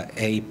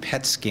a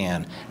PET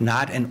scan,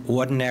 not an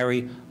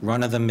ordinary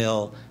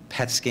run-of-the-mill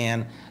PET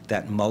scan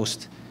that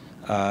most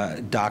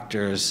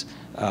doctors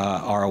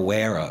are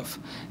aware of.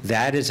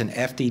 That is an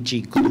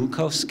FDG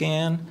glucose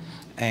scan,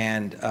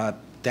 and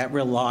that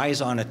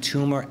relies on a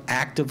tumor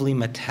actively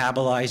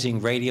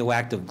metabolizing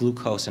radioactive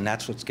glucose, and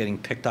that's what's getting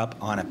picked up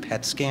on a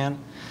PET scan.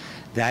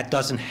 That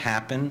doesn't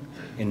happen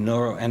in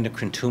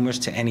neuroendocrine tumors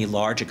to any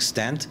large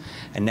extent,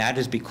 and that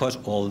is because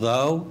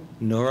although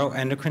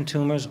neuroendocrine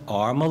tumors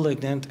are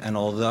malignant, and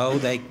although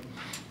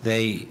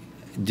they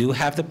do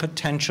have the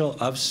potential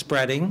of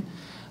spreading,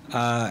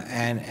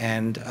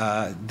 and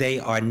they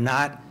are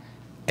not,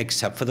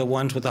 except for the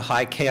ones with a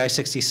high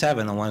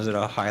Ki-67, the ones that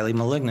are highly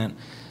malignant,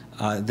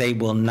 they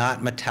will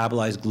not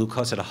metabolize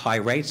glucose at a high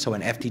rate, so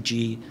an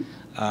FDG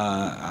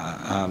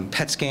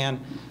PET scan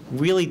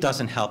really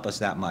doesn't help us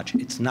that much.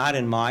 It's not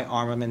in my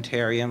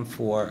armamentarium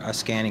for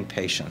scanning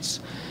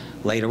patients.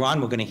 Later on,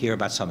 we're going to hear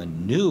about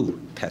some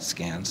new PET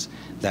scans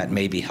that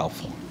may be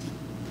helpful.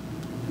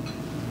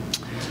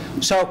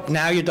 So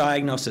now your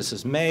diagnosis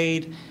is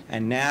made,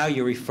 and now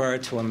you're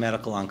referred to a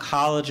medical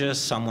oncologist,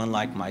 someone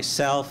like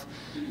myself,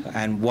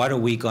 and what are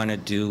we going to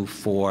do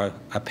for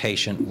a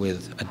patient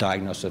with a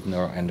diagnosis of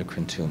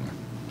neuroendocrine tumor?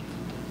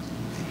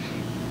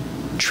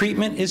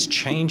 Treatment is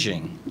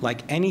changing.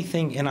 Like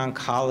anything in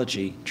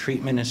oncology,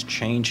 treatment is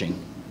changing.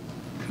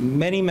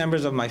 Many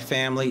members of my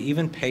family,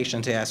 even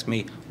patients, ask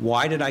me,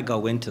 why did I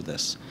go into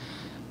this?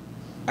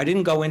 I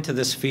didn't go into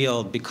this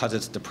field because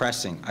it's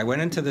depressing. I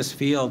went into this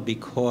field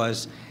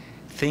because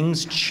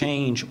things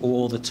change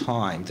all the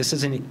time. This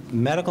is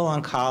medical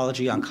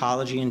oncology,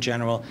 oncology in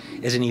general,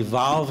 is an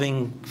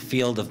evolving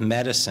field of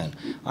medicine.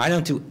 I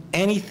don't do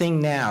anything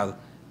now.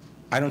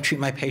 I don't treat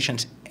my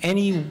patients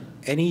any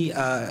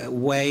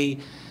way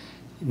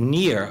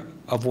near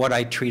of what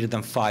I treated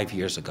them 5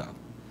 years ago.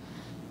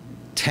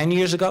 10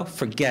 years ago,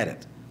 forget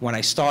it. When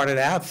I started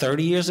out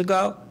 30 years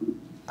ago,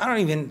 I don't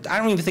even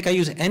think I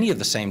use any of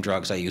the same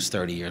drugs I used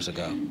 30 years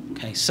ago.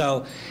 Okay,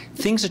 so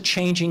things are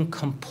changing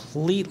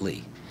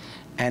completely.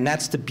 And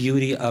that's the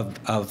beauty of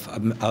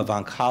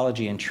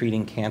oncology and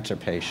treating cancer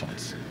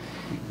patients.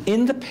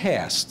 In the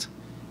past,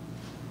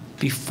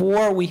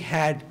 before we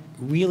had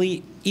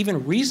really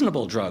even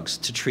reasonable drugs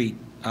to treat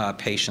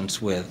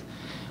patients with,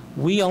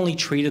 we only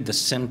treated the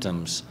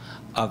symptoms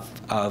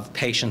of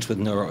patients with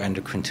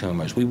neuroendocrine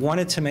tumors. We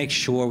wanted to make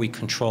sure we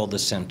controlled the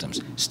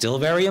symptoms. Still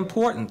very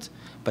important,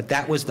 but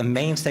that was the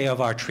mainstay of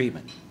our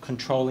treatment,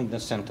 controlling the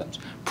symptoms,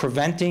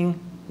 preventing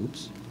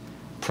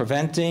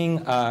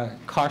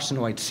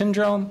carcinoid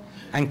syndrome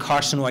and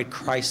carcinoid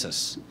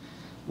crisis,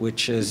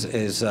 which is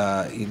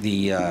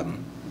the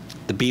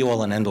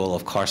be-all and end-all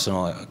of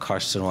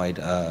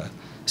carcinoid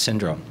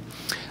syndrome.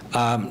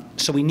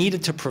 So we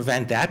needed to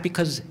prevent that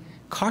because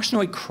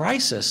carcinoid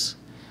crisis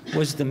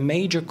was the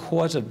major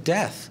cause of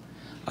death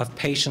of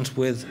patients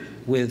with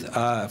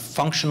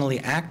functionally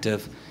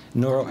active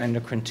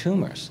neuroendocrine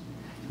tumors.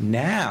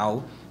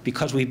 Now,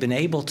 because we've been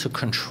able to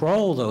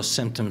control those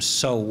symptoms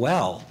so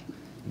well,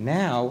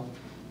 now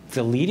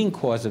the leading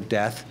cause of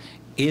death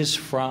is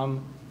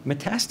from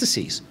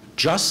metastases,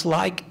 just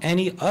like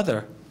any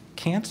other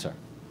cancer.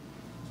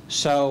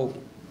 So,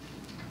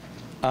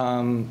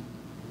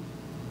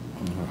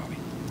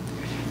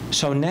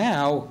 so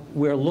now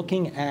we're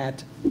looking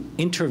at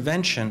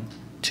intervention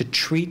to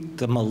treat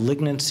the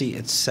malignancy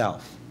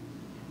itself.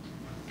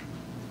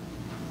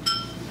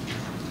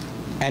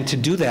 And to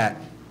do that,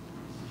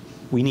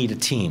 we need a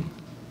team.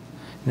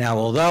 Now,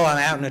 although I'm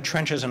out in the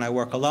trenches and I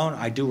work alone,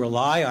 I do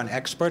rely on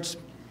experts,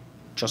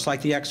 just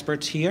like the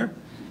experts here,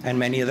 and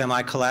many of them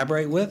I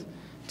collaborate with,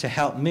 to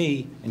help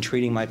me in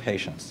treating my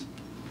patients.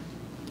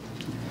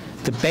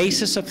 The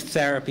basis of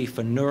therapy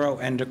for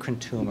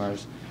neuroendocrine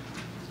tumors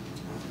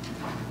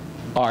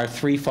are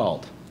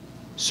threefold: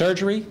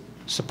 surgery,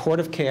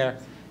 supportive care,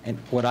 and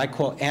what I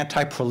call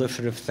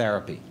anti-proliferative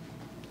therapy.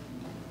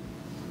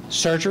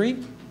 Surgery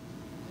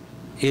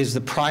is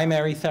the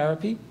primary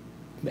therapy,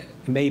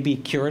 may be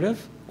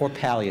curative or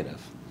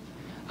palliative.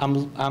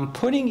 I'm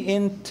putting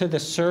into the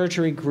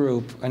surgery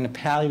group and the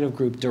palliative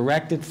group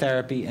directed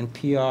therapy and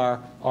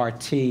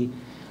PRRT,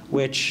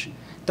 which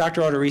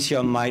Dr.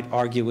 Ordoricio might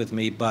argue with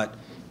me, but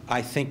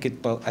I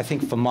think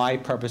for my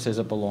purposes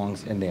it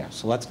belongs in there.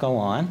 So let's go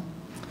on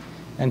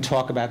and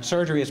talk about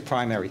surgery as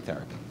primary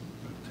therapy.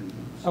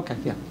 Okay,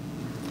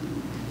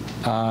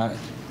 yeah.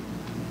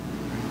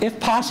 If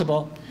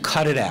possible,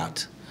 cut it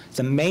out.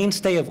 The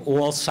mainstay of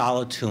all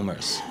solid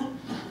tumors.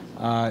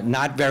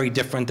 Not very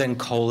different than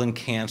colon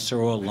cancer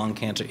or lung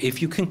cancer.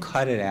 If you can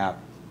cut it out,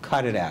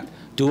 cut it out.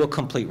 Do a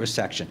complete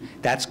resection.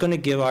 That's going to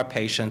give our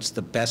patients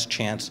the best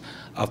chance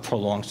of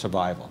prolonged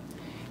survival.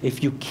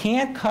 If you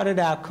can't cut it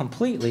out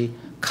completely,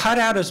 cut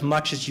out as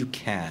much as you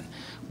can.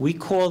 We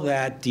call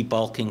that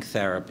debulking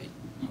therapy,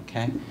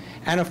 okay?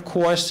 And of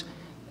course,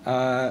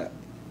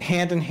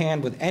 hand in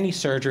hand with any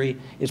surgery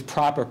is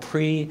proper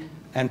pre-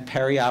 and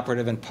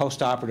perioperative and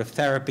postoperative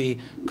therapy,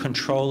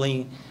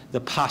 controlling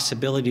the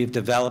possibility of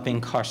developing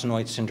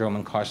carcinoid syndrome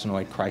and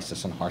carcinoid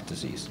crisis and heart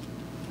disease.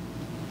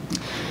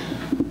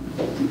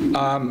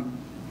 I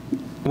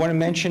want to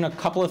mention a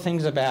couple of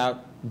things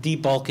about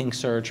debulking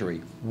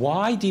surgery.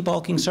 Why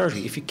debulking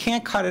surgery? If you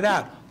can't cut it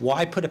out,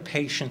 why put a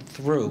patient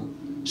through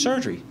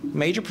surgery?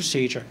 Major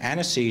procedure,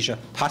 anesthesia,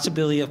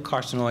 possibility of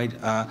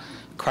carcinoid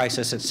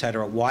crisis, et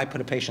cetera. Why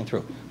put a patient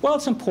through? Well,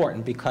 it's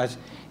important because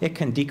it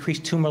can decrease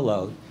tumor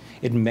load.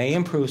 It may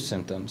improve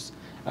symptoms.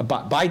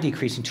 By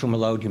decreasing tumor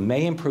load, you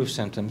may improve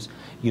symptoms,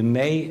 you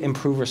may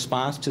improve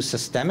response to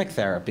systemic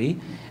therapy,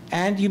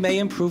 and you may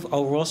improve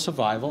overall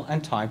survival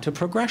and time to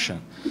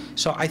progression.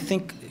 So I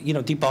think, you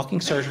know,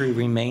 debulking surgery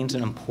remains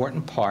an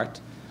important part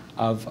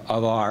of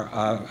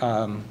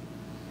our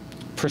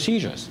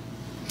procedures.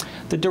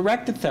 The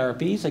directed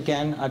therapies,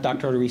 again,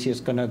 Dr. Odorizzi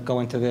is going to go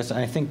into this, and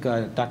I think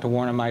Dr.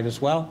 Warner might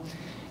as well,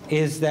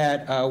 is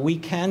that we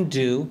can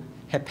do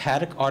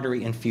hepatic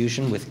artery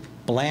infusion with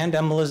bland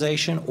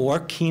embolization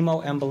or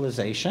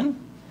chemoembolization,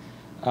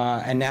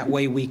 and that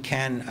way we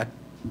can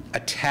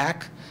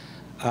attack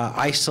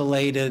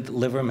isolated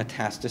liver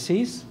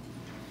metastases.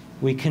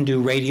 We can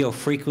do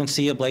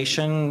radiofrequency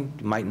ablation,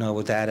 you might know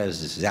what that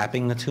is,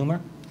 zapping the tumor.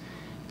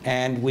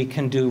 And we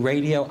can do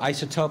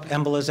radioisotope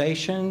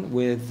embolization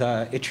with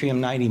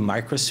yttrium-90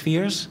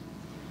 microspheres.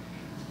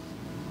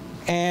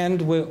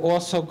 And we're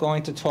also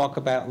going to talk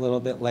about a little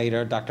bit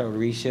later, Dr.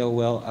 Odorizzi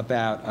will,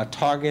 about a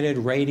targeted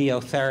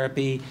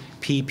radiotherapy,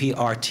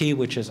 PPRT,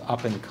 which is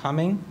up and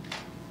coming.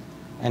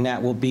 And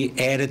that will be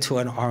added to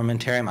an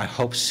armamentarium, I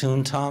hope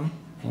soon, Tom.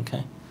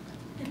 Okay.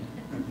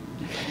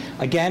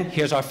 Again,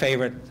 here's our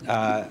favorite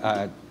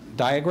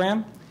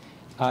diagram,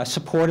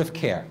 supportive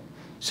care.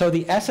 So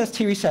the SST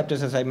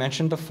receptors, as I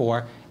mentioned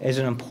before, is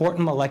an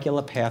important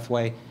molecular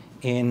pathway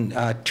in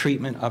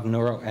treatment of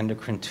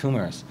neuroendocrine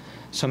tumors.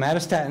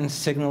 Somatostatin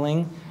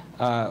signaling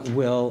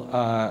will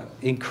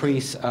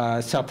increase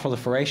cell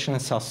proliferation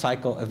and cell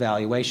cycle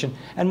evaluation,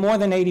 and more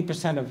than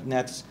 80% of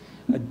NETs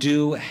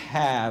do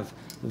have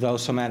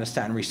those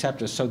somatostatin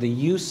receptors. So the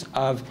use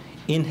of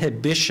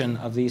inhibition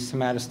of these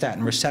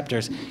somatostatin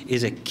receptors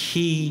is a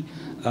key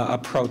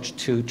approach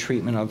to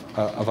treatment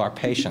of our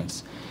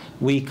patients.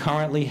 We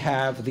currently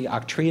have the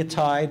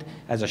octreotide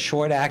as a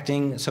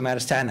short-acting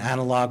somatostatin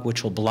analog,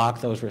 which will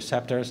block those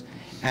receptors,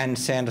 and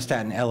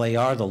sandostatin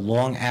LAR, the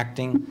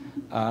long-acting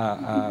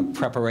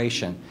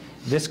preparation.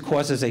 This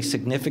causes a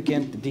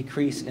significant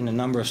decrease in the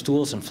number of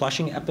stools and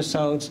flushing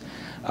episodes,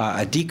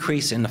 a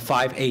decrease in the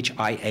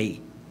 5-HIAA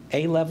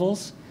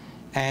levels,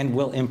 and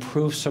will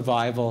improve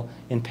survival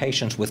in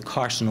patients with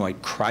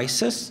carcinoid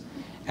crisis.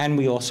 And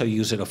we also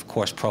use it, of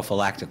course,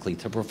 prophylactically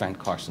to prevent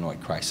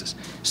carcinoid crisis.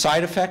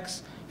 Side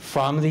effects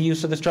from the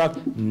use of this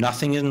drug: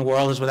 nothing in the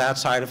world is without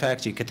side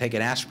effects. You could take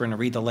an aspirin and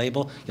read the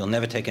label. You'll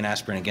never take an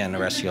aspirin again the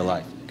rest of your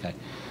life. Okay?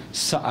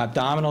 So,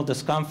 abdominal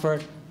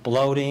discomfort,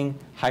 bloating,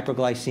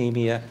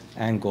 hyperglycemia,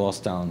 and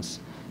gallstones.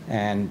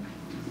 And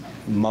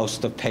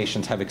most of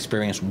patients have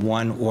experienced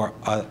one or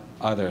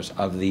others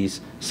of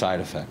these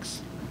side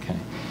effects. Okay?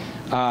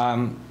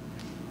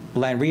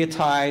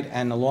 Lanreotide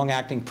and the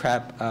long-acting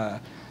PrEP,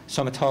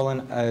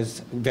 somatolin,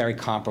 is very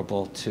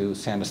comparable to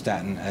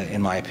sandostatin,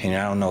 in my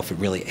opinion. I don't know if it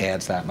really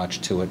adds that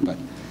much to it, but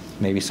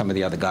maybe some of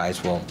the other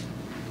guys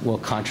will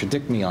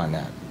contradict me on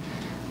that.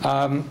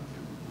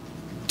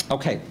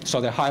 Okay, so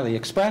they're highly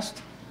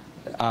expressed.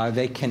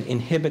 They can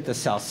inhibit the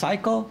cell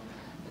cycle,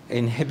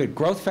 inhibit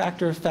growth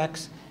factor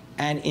effects,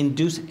 and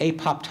induce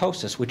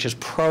apoptosis, which is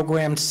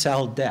programmed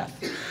cell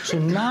death. So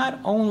not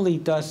only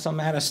does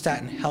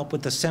somatostatin help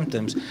with the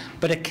symptoms,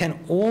 but it can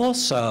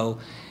also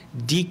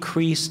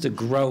decrease the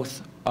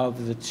growth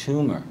of the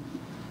tumor.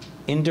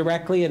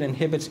 Indirectly, it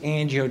inhibits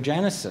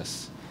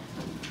angiogenesis.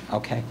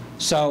 Okay,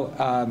 so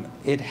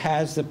it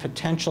has the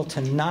potential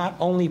to not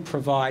only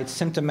provide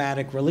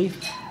symptomatic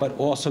relief, but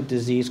also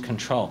disease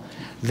control.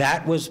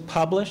 That was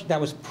published,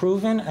 that was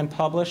proven and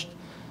published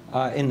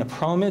in the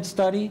PROMID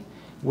study,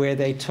 where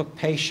they took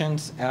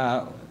patients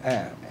that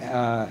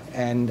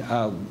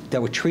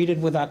were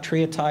treated with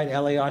octreotide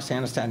LAR,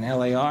 sandostatin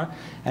LAR,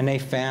 and they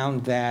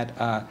found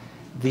that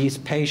these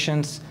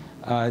patients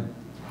had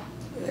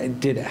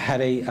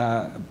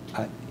a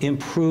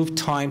improved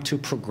time to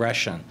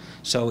progression.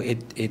 So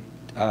it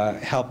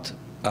helped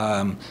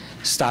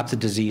stop the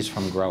disease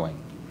from growing.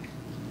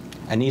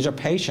 And these are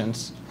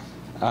patients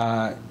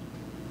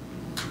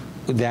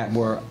that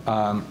were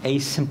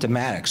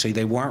asymptomatic, so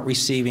they weren't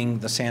receiving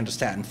the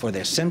sandostatin for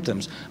their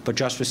symptoms, but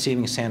just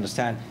receiving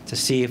sandostatin to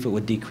see if it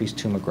would decrease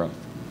tumor growth.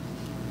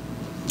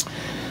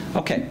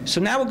 Okay, so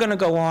now we're going to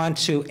go on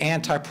to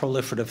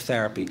anti-proliferative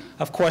therapy.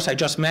 Of course, I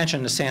just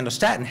mentioned the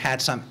sandostatin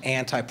had some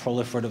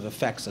anti-proliferative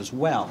effects as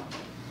well.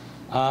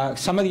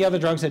 Some of the other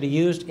drugs that are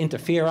used,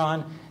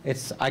 interferon,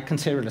 I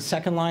consider it a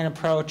second-line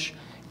approach.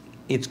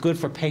 It's good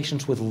for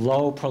patients with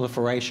low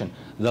proliferation,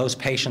 those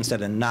patients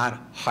that are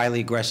not highly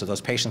aggressive, those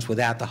patients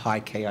without the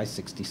high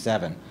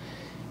Ki-67.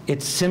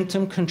 Its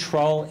symptom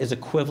control is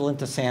equivalent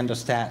to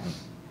sandostatin.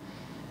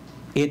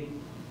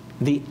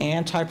 The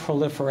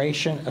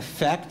anti-proliferation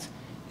effect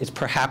is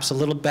perhaps a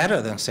little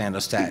better than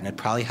sandostatin. It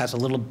probably has a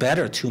little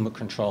better tumor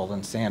control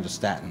than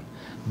sandostatin.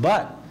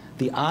 But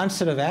the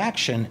onset of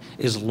action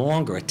is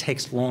longer. It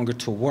takes longer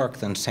to work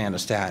than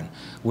sandostatin.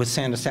 With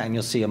sandostatin,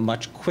 you'll see a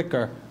much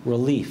quicker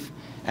relief.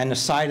 And the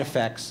side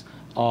effects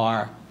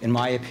are, in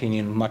my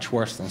opinion, much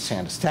worse than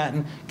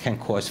sandostatin, can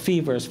cause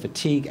fevers,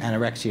 fatigue,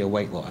 anorexia,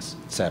 weight loss,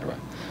 etc.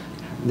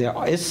 There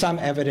is some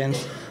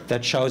evidence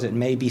that shows it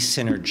may be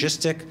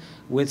synergistic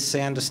with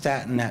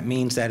sandostatin. That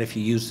means that if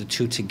you use the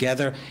two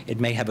together, it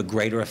may have a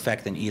greater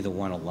effect than either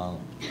one alone.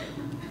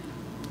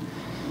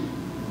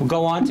 We'll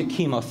go on to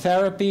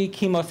chemotherapy.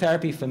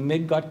 Chemotherapy for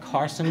midgut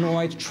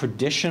carcinoids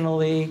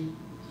traditionally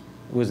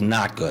was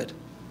not good.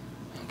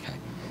 Okay.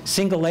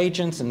 Single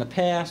agents in the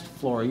past,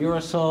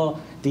 fluorouracil,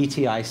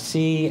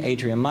 DTIC,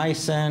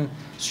 adriamycin,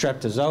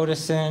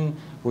 streptozotocin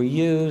were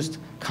used.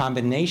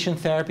 Combination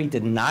therapy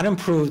did not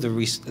improve the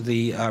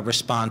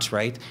response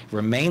rate,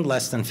 remained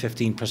less than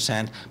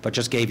 15%, but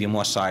just gave you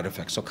more side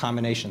effects. So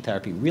combination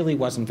therapy really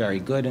wasn't very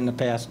good in the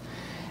past.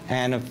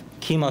 And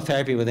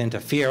chemotherapy with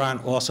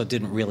interferon also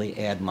didn't really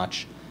add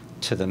much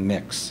to the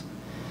mix.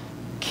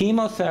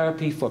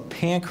 Chemotherapy for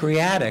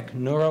pancreatic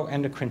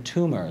neuroendocrine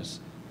tumors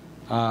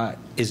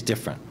is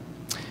different.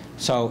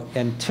 So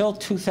until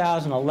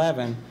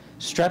 2011,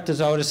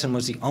 streptozotocin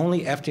was the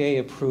only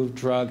FDA-approved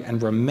drug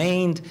and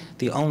remained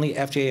the only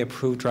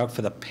FDA-approved drug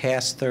for the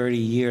past 30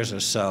 years or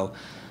so.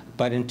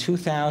 But in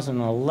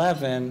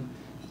 2011,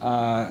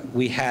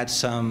 we had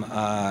some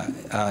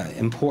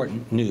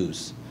important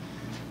news.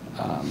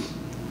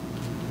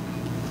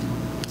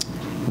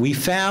 We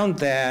found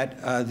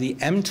that the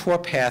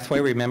mTOR pathway,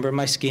 remember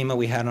my schema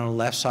we had on the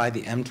left side,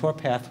 the mTOR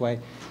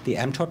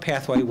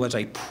pathway was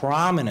a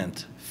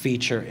prominent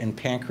feature in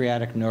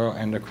pancreatic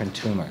neuroendocrine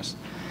tumors.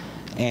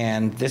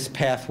 And this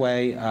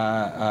pathway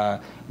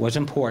was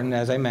important,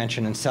 as I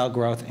mentioned, in cell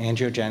growth,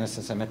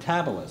 angiogenesis, and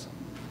metabolism.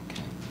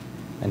 Okay.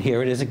 And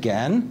here it is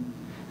again,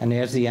 and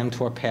there's the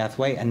mTOR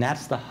pathway, and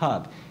that's the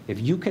hub. If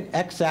you can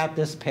X out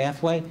this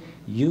pathway,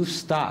 you've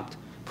stopped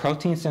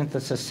protein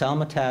synthesis, cell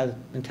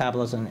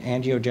metabolism,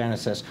 and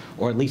angiogenesis,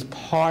 or at least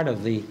part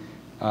of the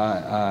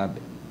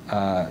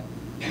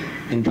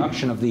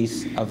induction of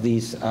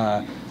these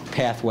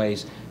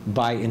pathways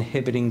by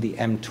inhibiting the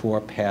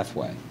mTOR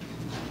pathway.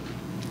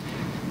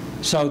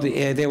 So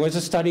there was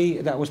a study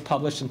that was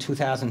published in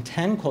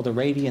 2010 called the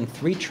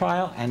RADIANT-3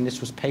 trial, and this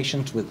was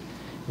patients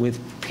with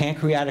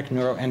pancreatic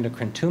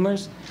neuroendocrine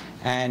tumors,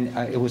 and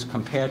it was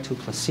compared to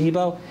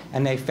placebo,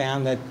 and they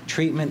found that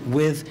treatment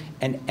with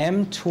an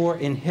mTOR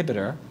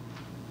inhibitor,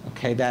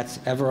 okay, that's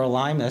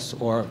everolimus,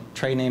 or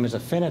trade name is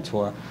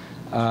Afinitor,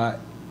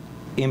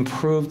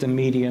 improved the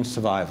median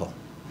survival.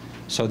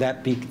 So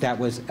that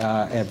was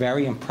a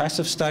very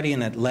impressive study,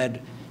 and it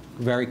led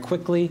very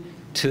quickly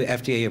to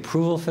FDA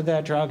approval for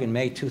that drug in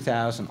May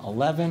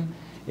 2011.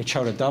 It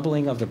showed a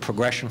doubling of the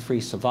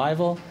progression-free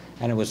survival,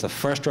 and it was the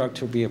first drug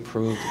to be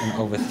approved in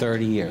over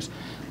 30 years.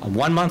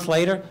 1 month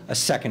later, a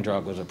second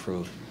drug was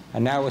approved,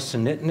 and that was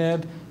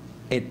sunitinib.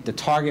 The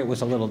target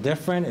was a little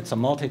different. It's a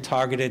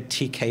multi-targeted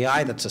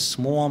TKI that's a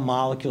small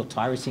molecule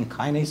tyrosine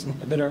kinase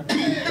inhibitor.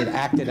 It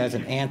acted as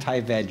an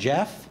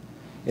anti-VEGF.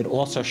 It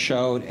also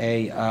showed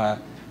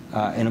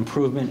an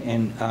improvement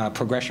in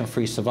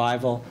progression-free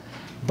survival.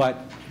 But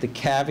the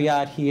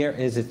caveat here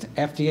is it's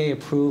FDA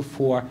approved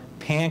for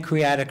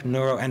pancreatic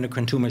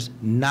neuroendocrine tumors,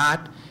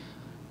 not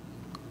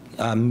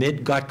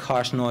midgut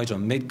carcinoids or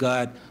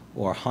midgut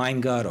or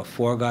hindgut or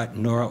foregut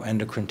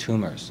neuroendocrine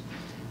tumors.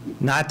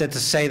 Not that to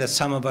say that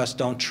some of us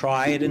don't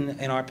try it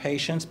in our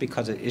patients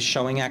because it is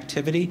showing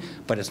activity,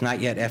 but it's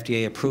not yet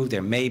FDA approved.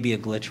 There may be a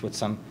glitch with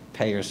some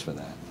payers for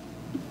that.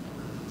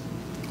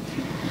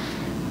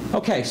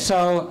 Okay,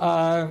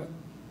 so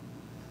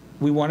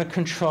we want to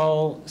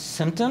control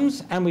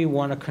symptoms and we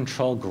want to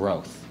control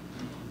growth.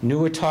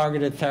 Newer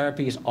targeted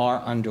therapies are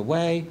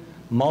underway.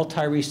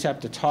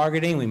 Multi-receptor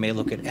targeting, we may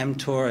look at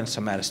mTOR and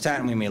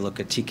somatostatin, we may look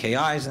at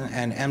TKIs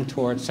and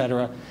mTOR, et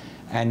cetera,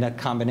 and that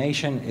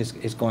combination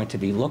is going to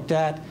be looked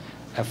at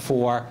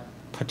for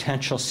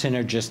potential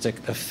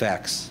synergistic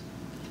effects.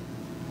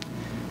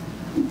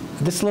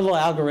 This little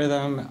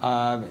algorithm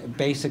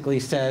basically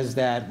says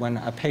that when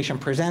a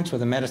patient presents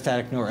with a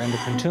metastatic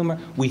neuroendocrine tumor,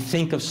 we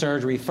think of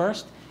surgery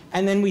first,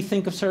 and then we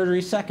think of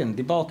surgery second,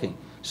 debulking.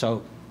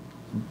 So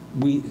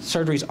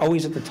surgery is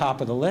always at the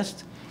top of the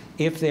list.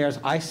 If there's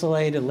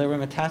isolated liver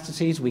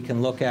metastases, we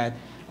can look at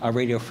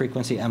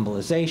radiofrequency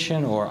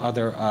embolization or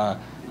other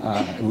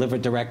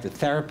liver-directed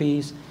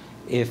therapies.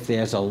 If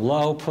there's a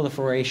low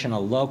proliferation, a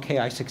low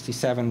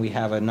Ki-67, we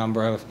have a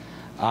number of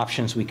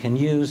options we can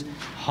use.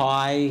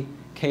 High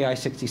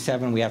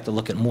Ki-67, we have to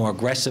look at more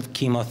aggressive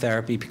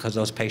chemotherapy because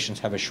those patients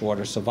have a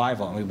shorter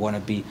survival, and we want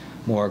to be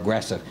more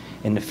aggressive.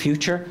 In the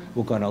future,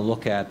 we're going to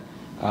look at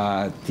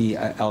the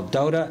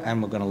L-DOTA,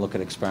 and we're going to look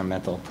at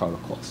experimental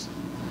protocols.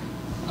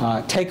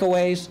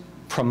 Takeaways: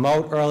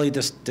 promote early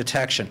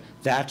detection.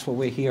 That's what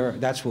we're here.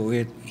 That's what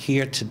we're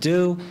here to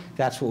do.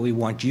 That's what we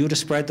want you to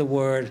spread the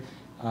word.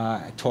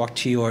 Talk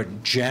to your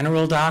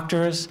general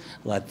doctors.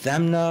 Let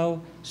them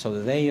know so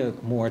that they are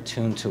more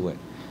attuned to it.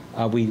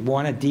 We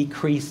want to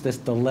decrease this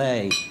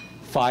delay.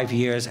 5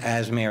 years,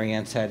 as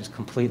Marianne said, is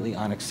completely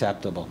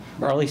unacceptable.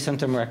 Early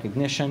symptom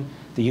recognition,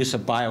 the use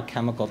of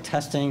biochemical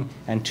testing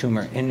and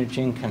tumor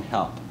imaging can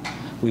help.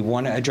 We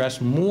want to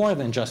address more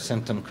than just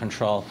symptom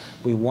control.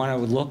 We want to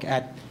look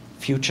at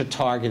future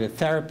targeted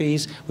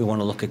therapies. We want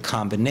to look at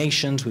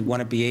combinations. We want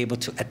to be able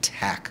to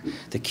attack.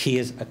 The key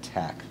is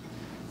attack.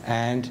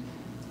 And,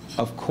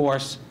 of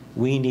course,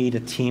 we need a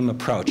team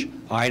approach.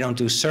 I don't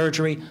do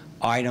surgery.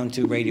 I don't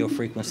do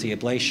radiofrequency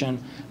ablation.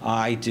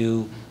 I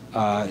do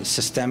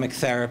systemic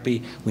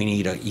therapy. You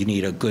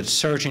need a good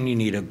surgeon. You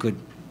need a good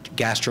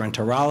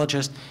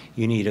gastroenterologist.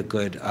 You need a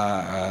good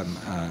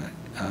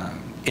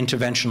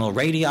interventional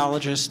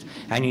radiologist,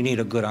 and you need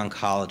a good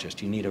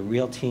oncologist. You need a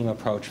real team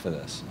approach for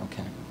this.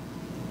 Okay.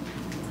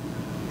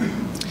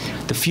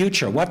 The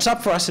future. What's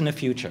up for us in the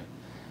future?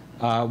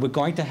 We're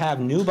going to have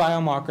new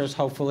biomarkers,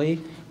 hopefully.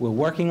 We're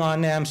working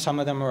on them. Some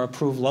of them are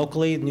approved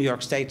locally. New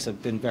York States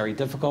have been very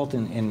difficult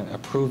in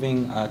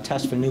approving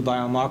tests for new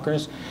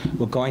biomarkers.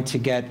 We're going to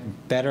get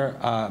better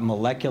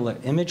molecular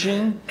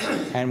imaging,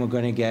 and we're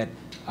going to get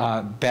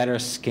better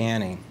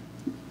scanning.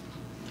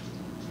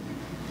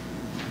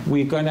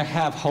 We're going to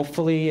have,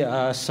 hopefully,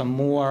 some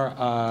more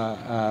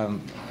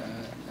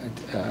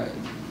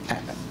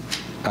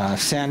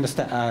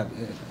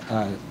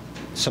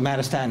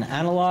somatostatin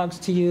analogs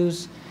to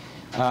use.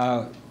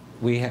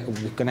 We're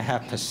going to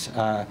have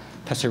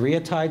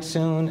pasireotide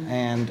soon,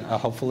 and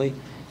hopefully,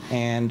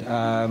 and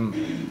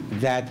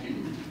that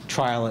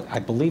trial, I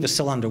believe, is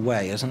still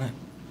underway, isn't it?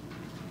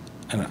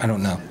 I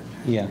don't know.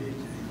 Yeah.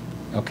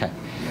 Okay.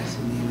 Yes,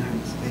 in the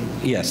United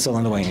States. Yes, still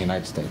underway in the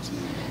United States.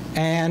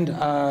 And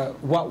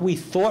what we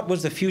thought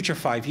was the future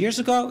 5 years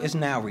ago is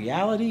now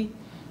reality.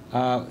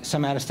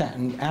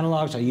 Somatostatin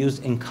analogs are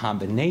used in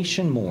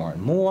combination more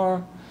and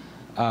more.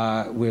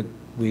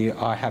 We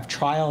have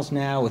trials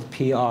now with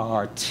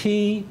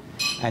PRRT,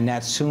 and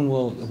that soon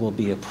will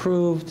be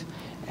approved.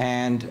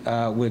 And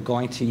we're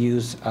going to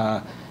use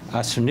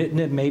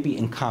sunitinib maybe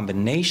in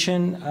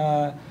combination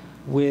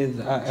with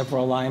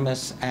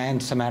everolimus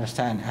and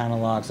somatostatin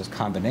analogs as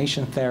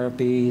combination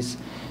therapies.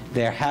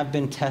 There have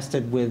been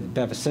tested with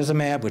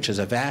bevacizumab, which is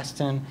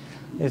Avastin.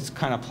 It's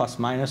kind of plus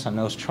minus on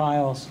those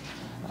trials.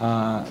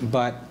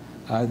 But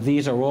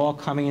these are all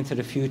coming into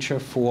the future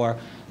for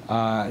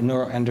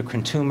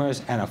neuroendocrine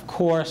tumors, and of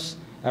course,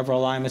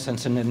 everolimus and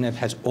sunitinib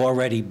has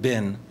already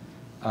been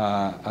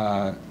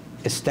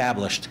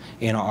established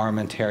in our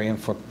armamentarium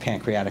for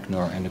pancreatic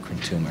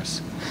neuroendocrine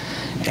tumors.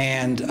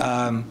 And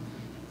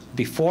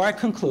before I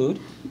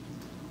conclude,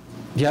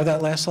 do you have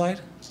that last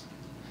slide?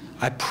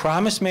 I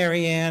promised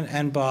Marianne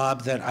and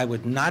Bob that I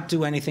would not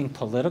do anything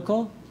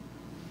political,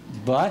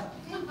 but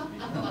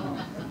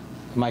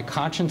my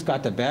conscience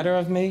got the better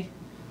of me.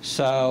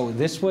 So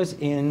this was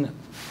in,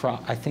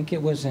 I think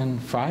it was in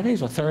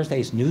Friday's or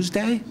Thursday's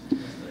Newsday,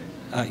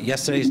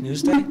 yesterday's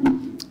Newsday.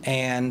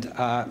 And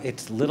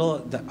it's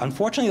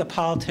unfortunately the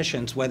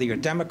politicians, whether you're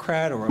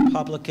Democrat or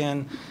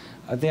Republican,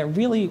 they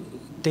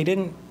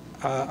didn't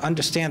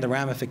understand the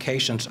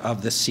ramifications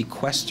of the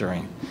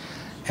sequestering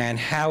and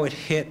how it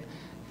hit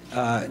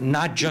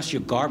not just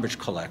your garbage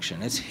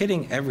collection, it's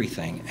hitting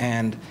everything.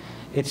 And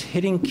it's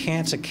hitting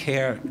cancer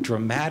care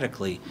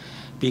dramatically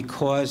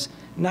because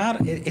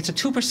it's a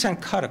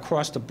 2% cut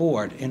across the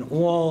board in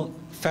all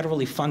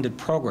federally funded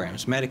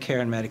programs,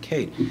 Medicare and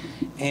Medicaid.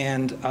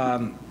 And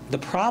the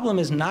problem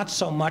is not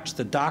so much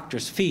the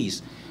doctor's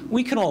fees.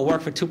 We can all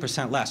work for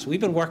 2% less. We've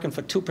been working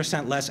for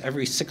 2% less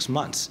every 6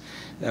 months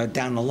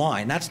down the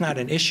line. That's not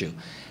an issue.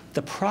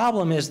 The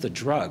problem is the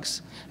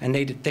drugs, and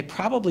they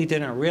probably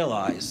didn't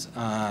realize,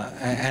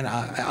 and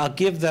I'll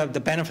give the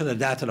benefit of the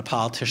doubt to the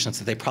politicians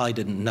that they probably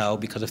didn't know,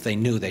 because if they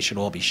knew, they should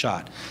all be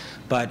shot.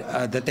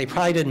 But that they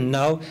probably didn't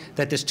know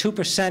that this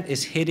 2%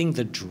 is hitting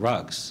the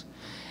drugs.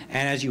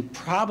 And as you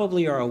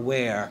probably are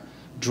aware,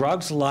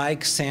 drugs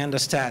like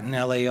Sandostatin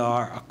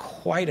LAR are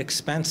quite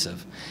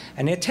expensive,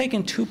 and they're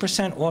taking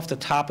 2% off the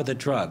top of the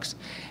drugs.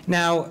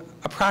 Now,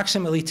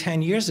 approximately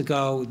 10 years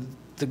ago,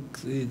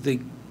 the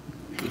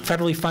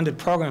federally funded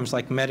programs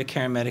like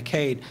Medicare and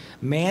Medicaid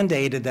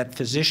mandated that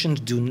physicians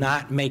do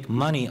not make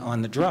money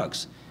on the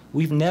drugs.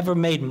 We've never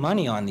made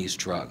money on these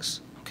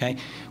drugs, okay?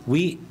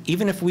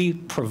 Even if we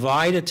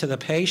provide it to the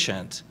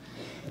patient,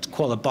 it's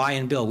called a buy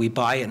and bill. We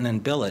buy it and then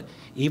bill it.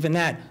 Even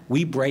that,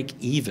 we break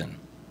even.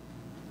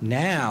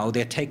 Now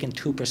they're taking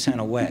 2%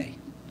 away.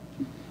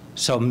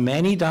 So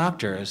many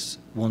doctors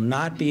will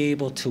not be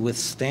able to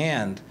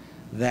withstand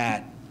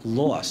that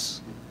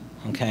loss.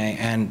 Okay,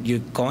 and you're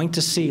going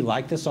to see,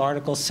 like this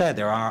article said,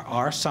 there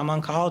are some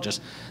oncologists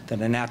that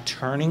are now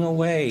turning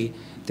away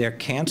their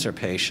cancer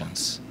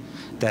patients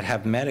that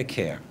have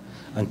Medicare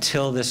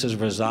until this is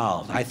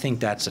resolved. I think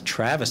that's a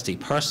travesty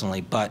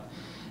personally, but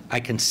I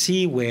can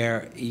see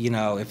where,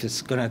 if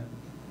it's going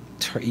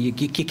to, you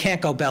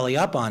can't go belly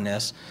up on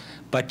this,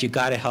 but you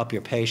got to help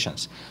your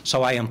patients.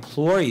 So I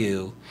implore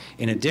you,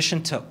 in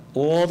addition to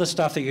all the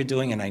stuff that you're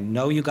doing, and I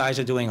know you guys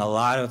are doing a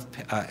lot of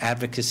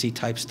advocacy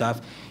type stuff,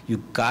 you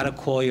got to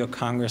call your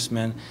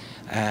congressman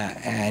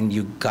and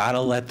you got to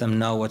let them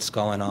know what's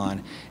going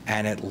on,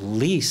 and at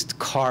least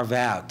carve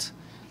out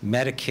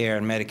Medicare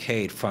and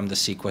Medicaid from the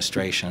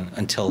sequestration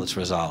until it's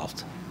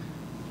resolved.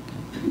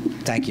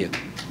 Thank you.